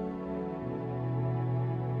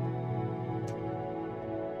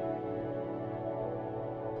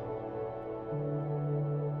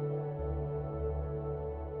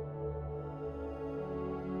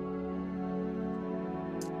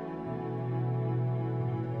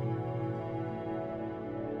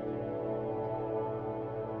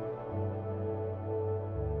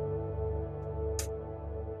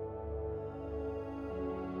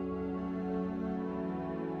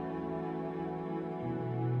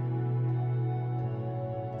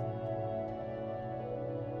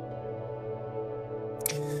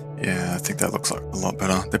 Yeah, I think that looks like a lot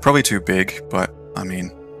better. They're probably too big, but I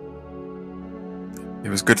mean, it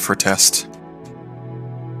was good for a test.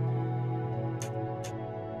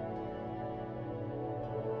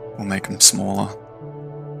 We'll make them smaller.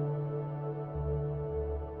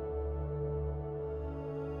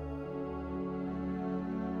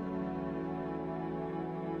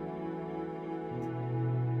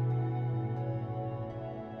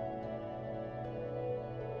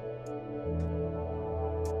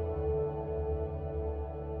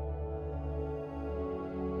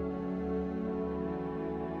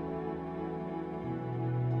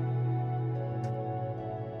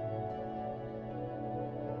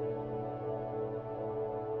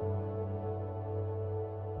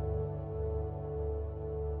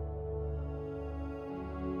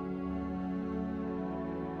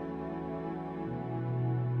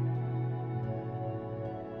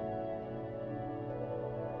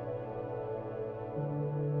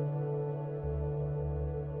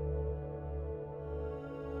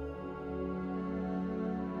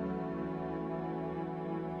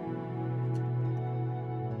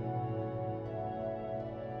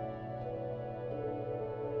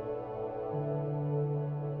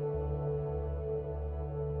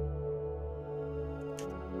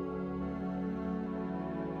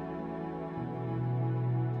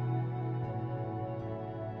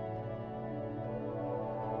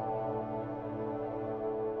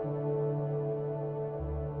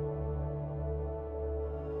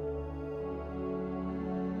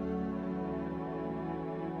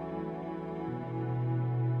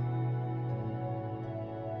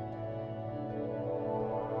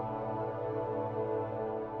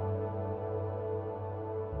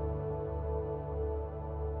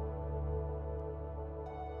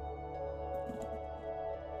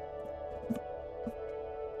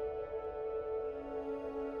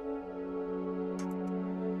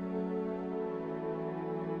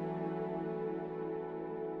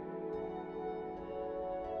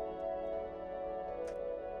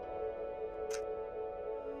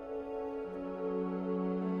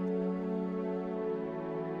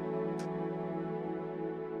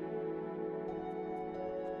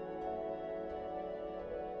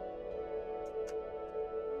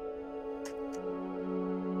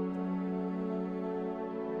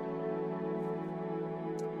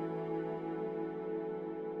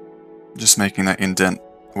 Just making that indent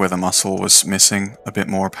where the muscle was missing a bit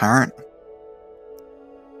more apparent.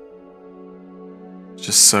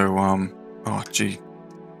 Just so, oh gee,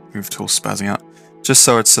 move tool spazzing out. Just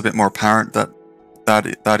so it's a bit more apparent that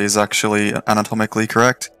that is actually anatomically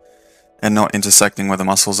correct and not intersecting where the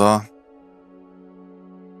muscles are.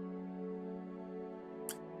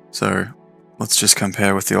 So let's just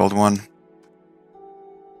compare with the old one,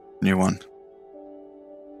 new one.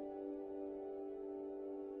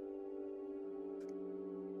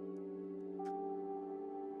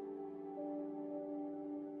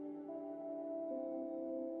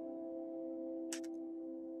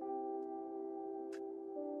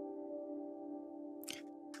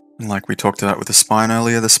 And like we talked about with the spine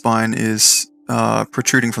earlier, the spine is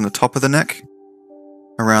protruding from the top of the neck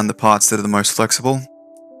around the parts that are the most flexible.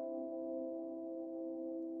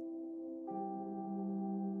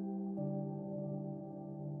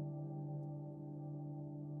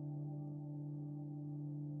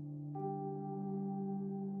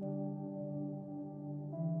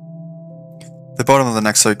 The bottom of the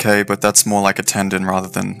neck's okay, but that's more like a tendon rather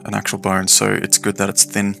than an actual bone, so it's good that it's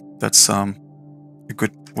thin. That's a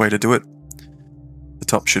good way to do it. The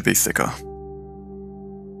top should be thicker.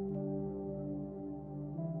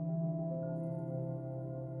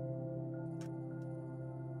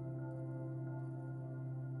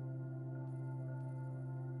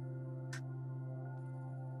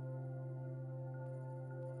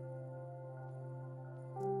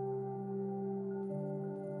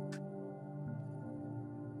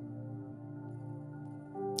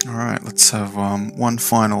 Alright, let's have one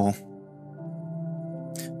final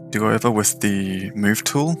do over with the move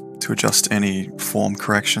tool to adjust any form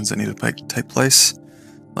corrections that need to take place,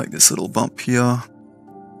 like this little bump here.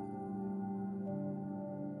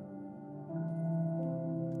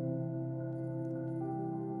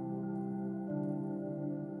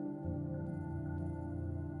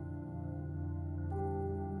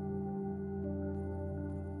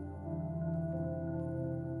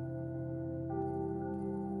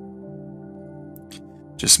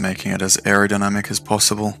 Just making it as aerodynamic as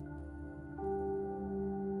possible.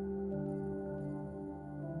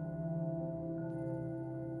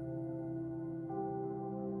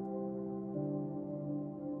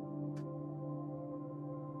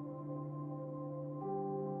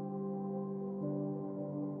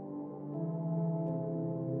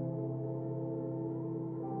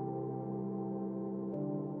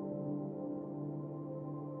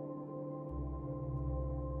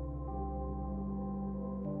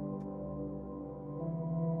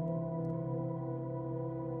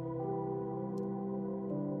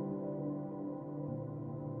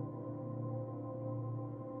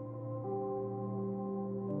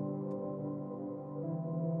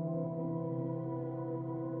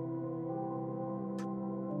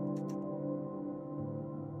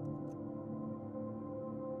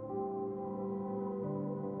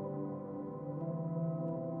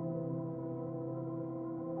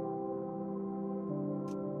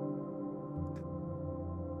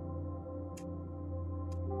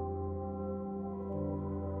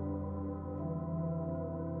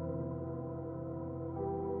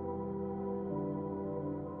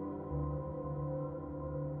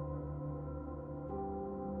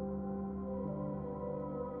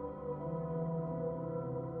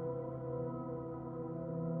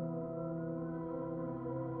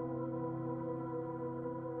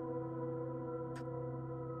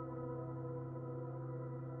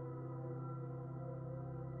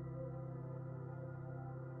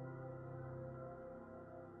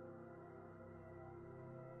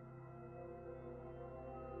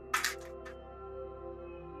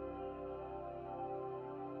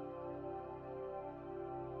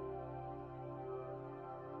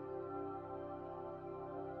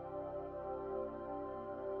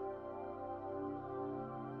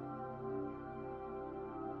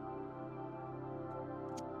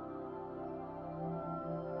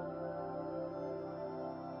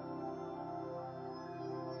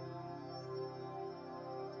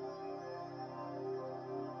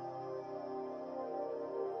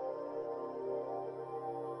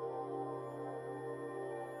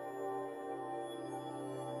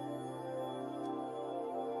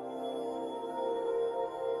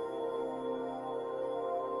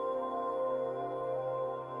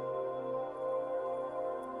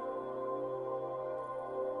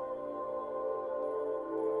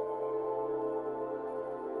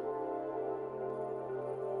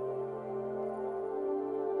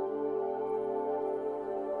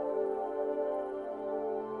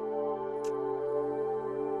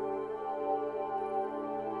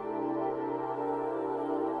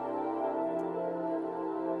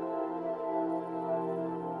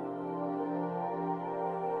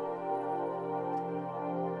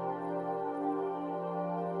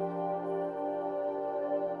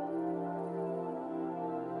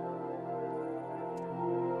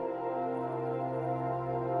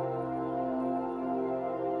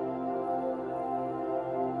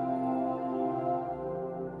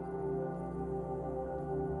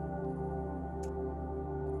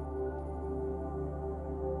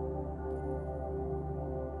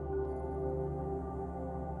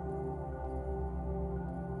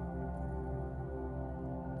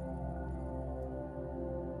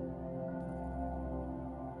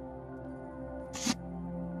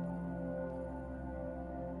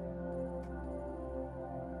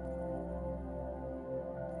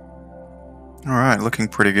 Alright, looking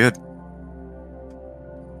pretty good.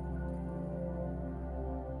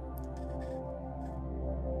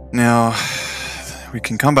 Now, we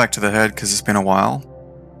can come back to the head because it's been a while.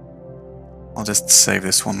 I'll just save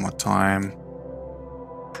this one more time.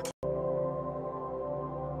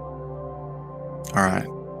 Alright,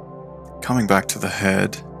 coming back to the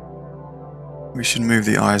head, we should move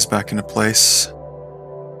the eyes back into place.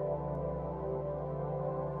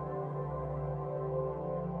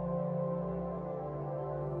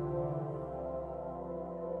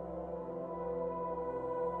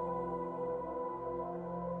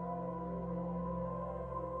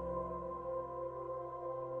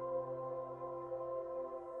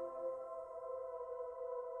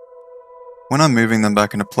 When I'm moving them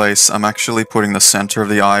back into place, I'm actually putting the center of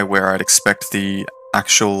the eye where I'd expect the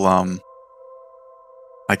actual,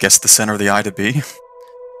 I guess the center of the eye to be,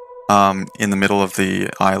 in the middle of the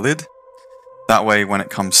eyelid. That way, when it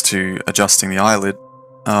comes to adjusting the eyelid,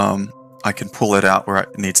 I can pull it out where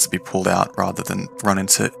it needs to be pulled out rather than run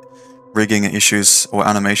into rigging issues or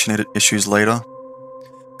animation issues later.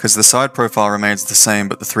 Because the side profile remains the same,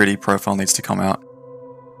 but the 3D profile needs to come out.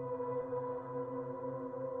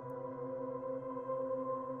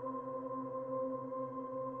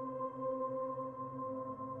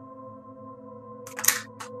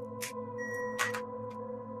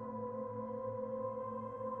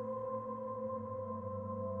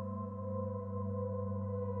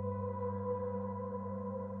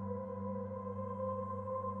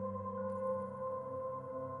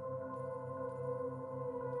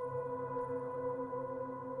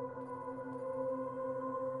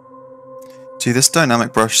 Gee, this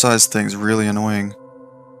dynamic brush size thing's really annoying.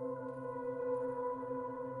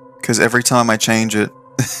 Because every time I change it,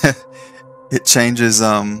 it changes,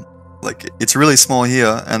 like, it's really small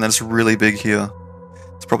here, and then it's really big here.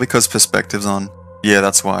 It's probably because perspective's on. Yeah,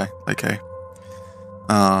 that's why. Okay.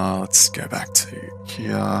 Let's go back to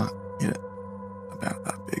here. Yeah, about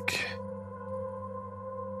that big.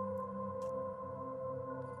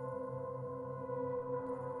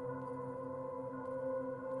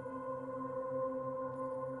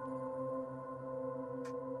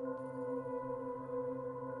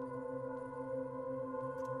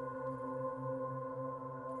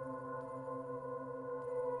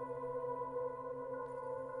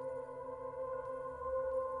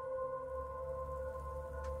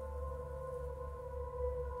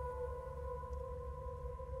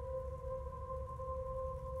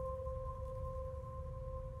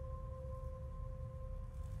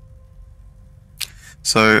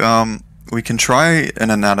 So, we can try an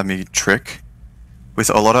anatomy trick. With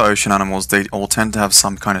a lot of ocean animals, they all tend to have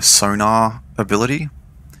some kind of sonar ability.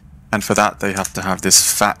 And for that, they have to have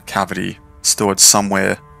this fat cavity stored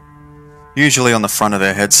somewhere. Usually on the front of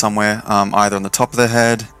their head somewhere, either on the top of their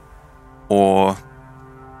head, or,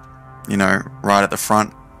 you know, right at the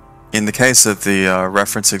front. In the case of the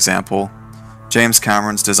reference example, James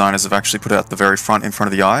Cameron's designers have actually put it at the very front in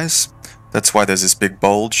front of the eyes. That's why there's this big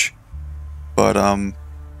bulge. But,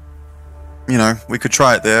 you know, we could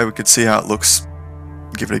try it there, we could see how it looks,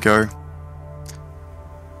 give it a go.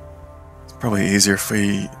 It's probably easier if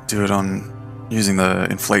we do it on using the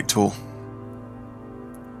inflate tool.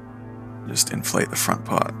 Just inflate the front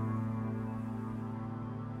part.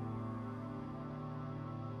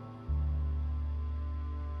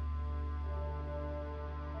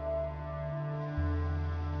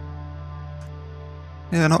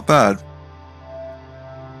 Yeah, not bad.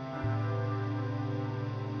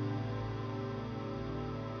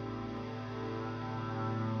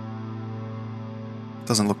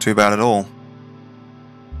 Doesn't look too bad at all.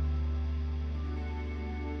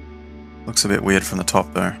 Looks a bit weird from the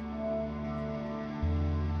top though.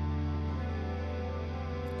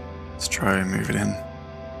 Let's try and move it in.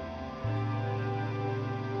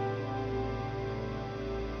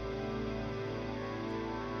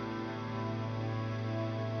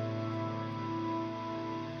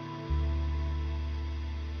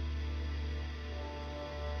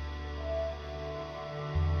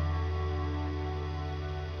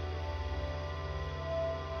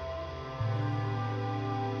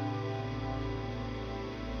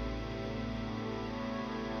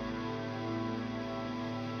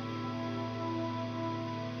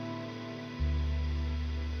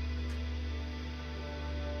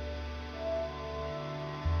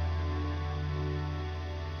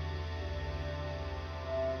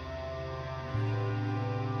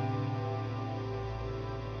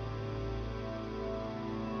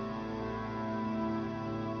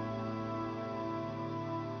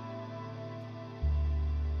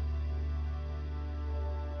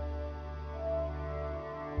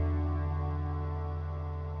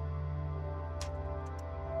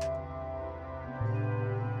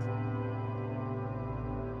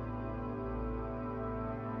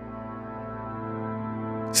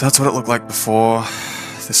 So that's what it looked like before.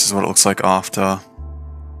 This is what it looks like after. I'm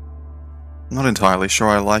not entirely sure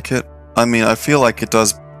I like it. I mean, I feel like it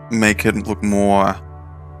does make it look more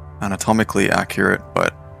anatomically accurate,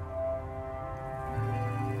 but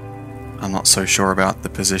I'm not so sure about the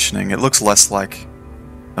positioning. It looks less like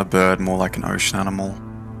a bird, more like an ocean animal.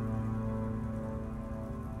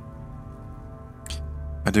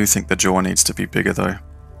 I do think the jaw needs to be bigger though.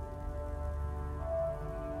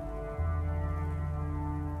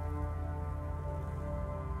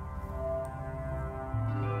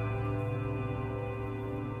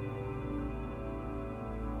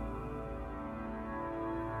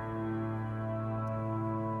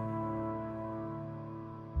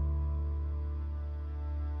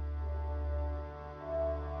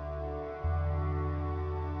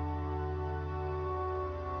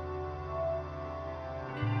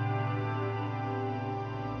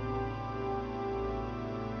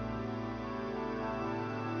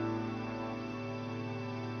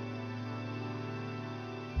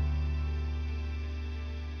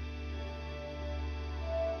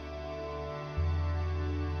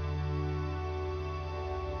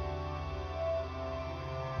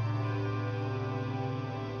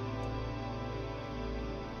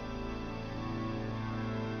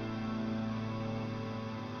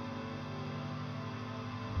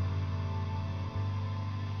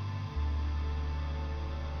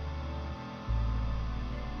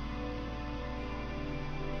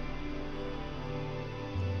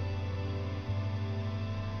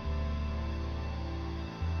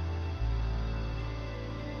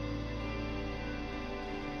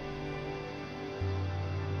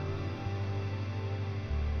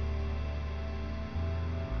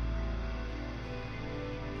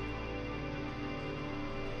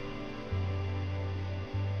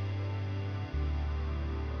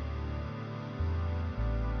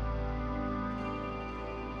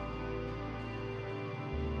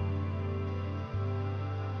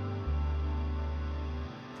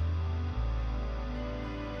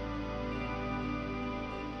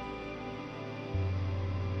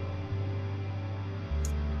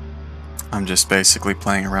 I'm just basically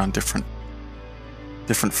playing around different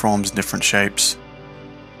forms, different shapes.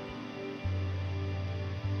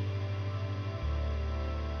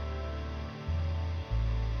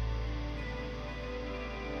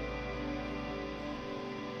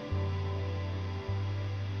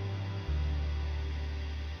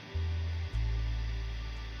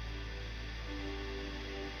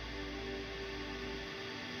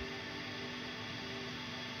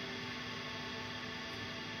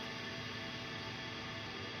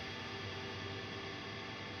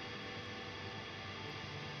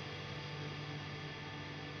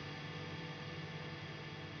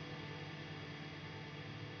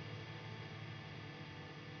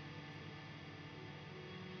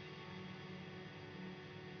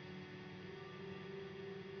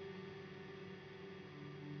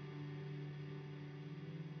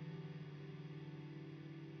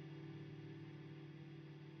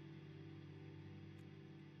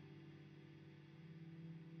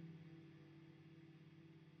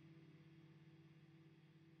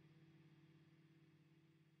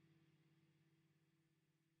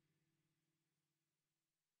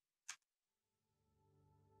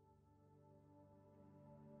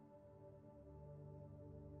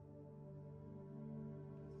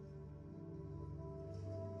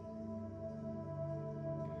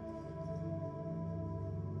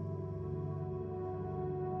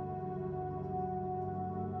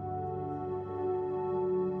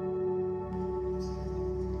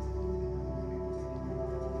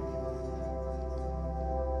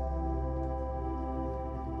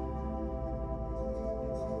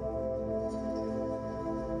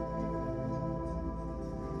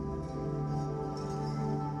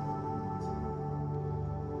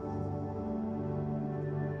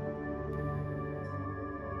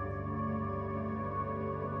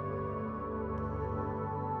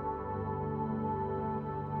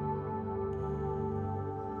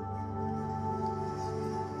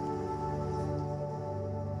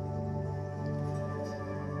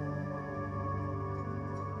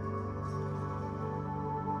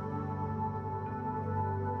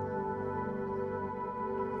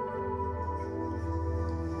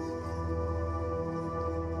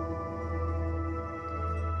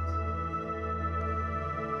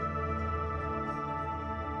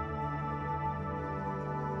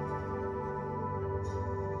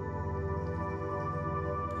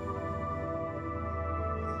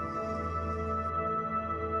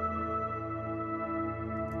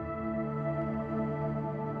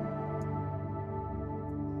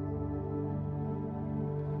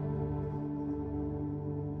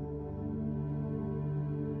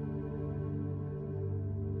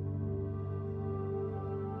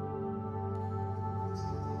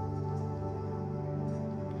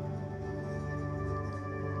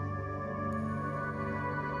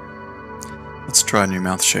 Let's try a new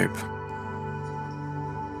mouth shape.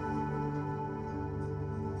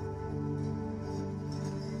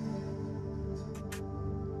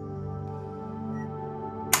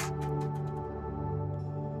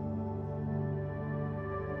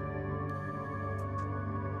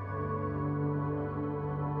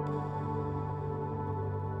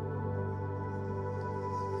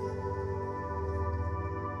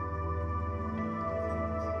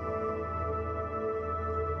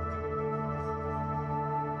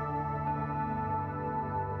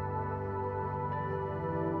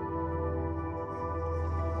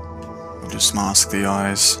 We'll just mask the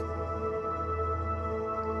eyes.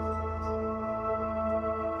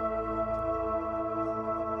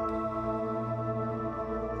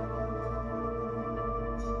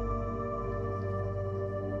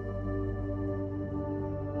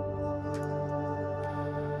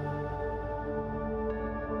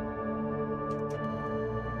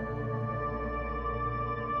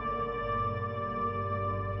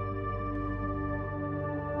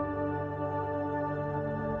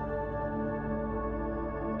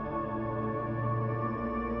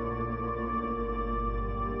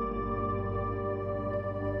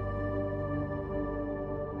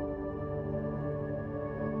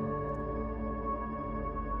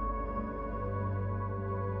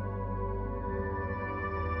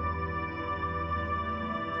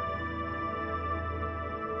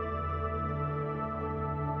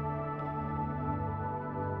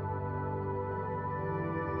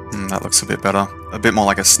 That looks a bit better. A bit more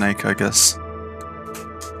like a snake, I guess.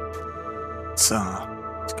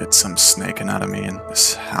 Let's get some snake anatomy in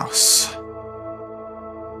this house.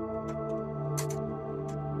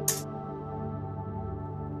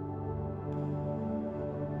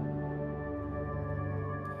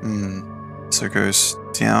 So it goes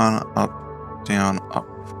down, up, down, up.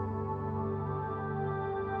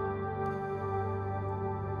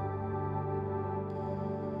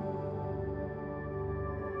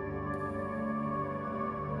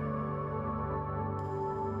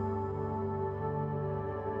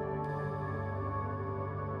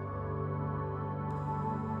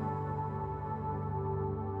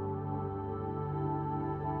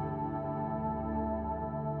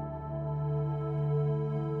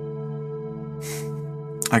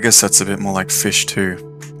 I guess that's a bit more like fish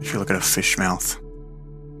too, if you look at a fish mouth.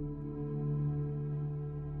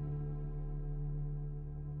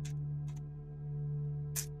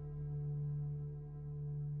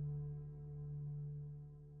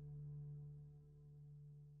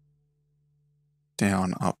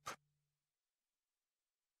 Down, up.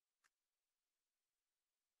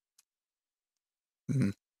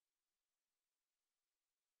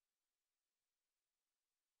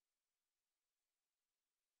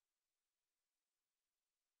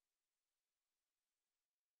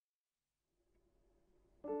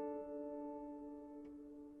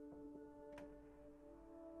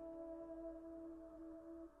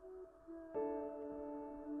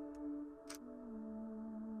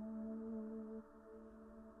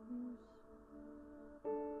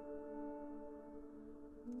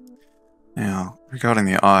 Now, regarding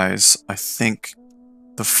the eyes, I think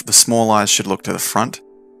the small eyes should look to the front,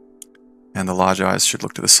 and the large eyes should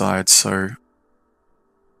look to the side, so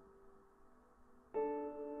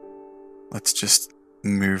let's just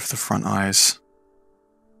move the front eyes.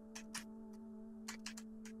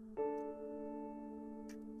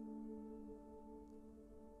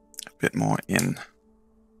 A bit more in.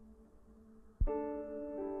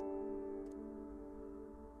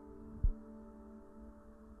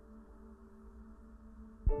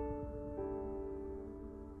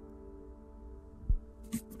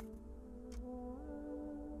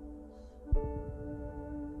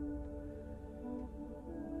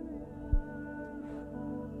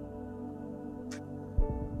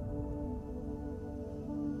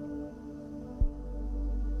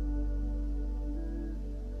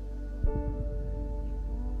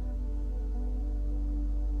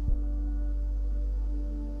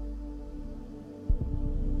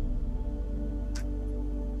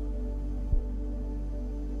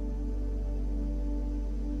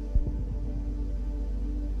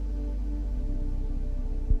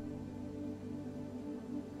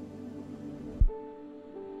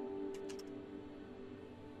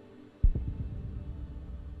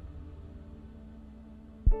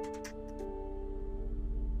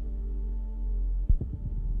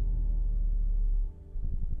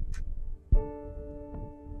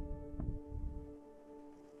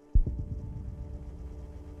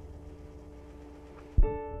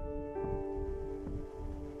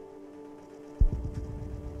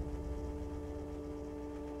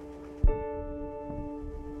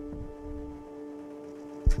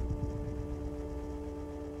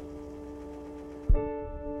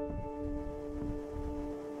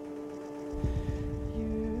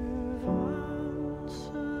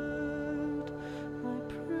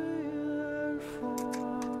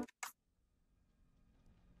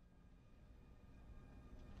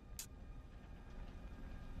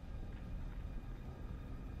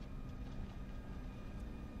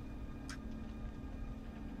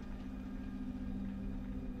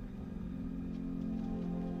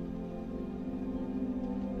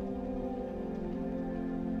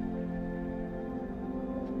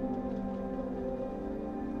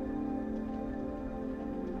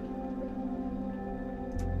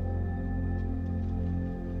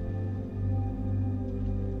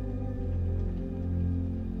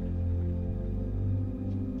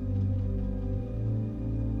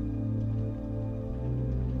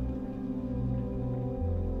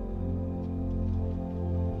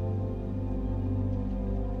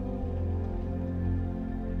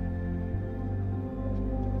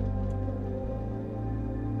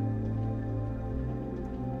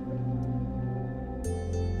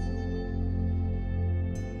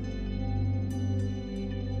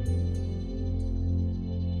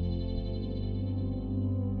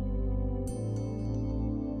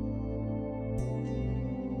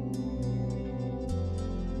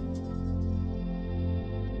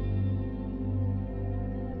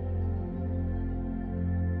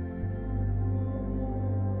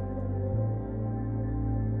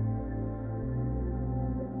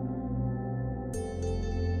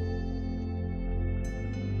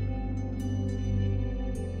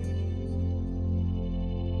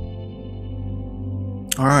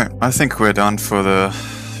 Alright, I think we're done for the,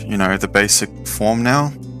 the basic form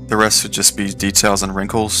now. The rest would just be details and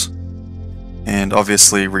wrinkles. And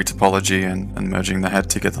obviously retopology and merging the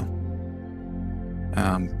head together.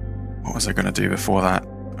 What was I going to do before that?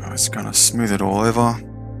 I was going to smooth it all over.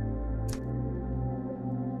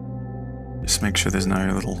 Just make sure there's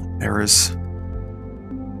no little errors.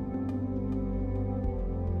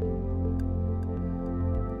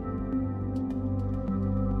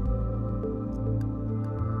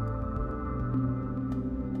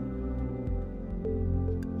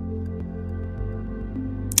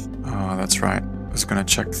 Oh, that's right. I was going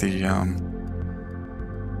to check the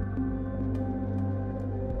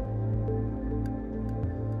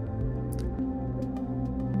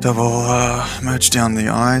double merge down the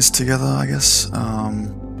eyes together, I guess.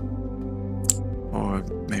 Or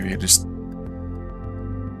maybe just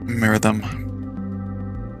mirror them.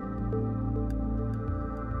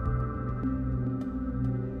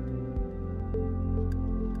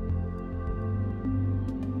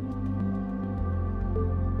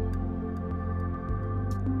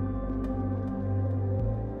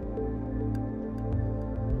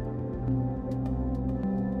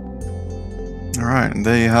 Alright, and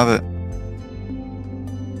there you have it.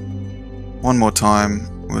 One more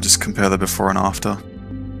time, we'll just compare the before and after.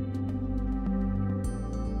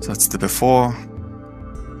 So that's the before.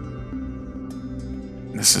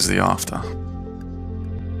 This is the after.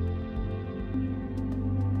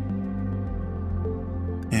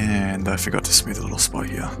 And I forgot to smooth a little spot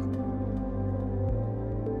here.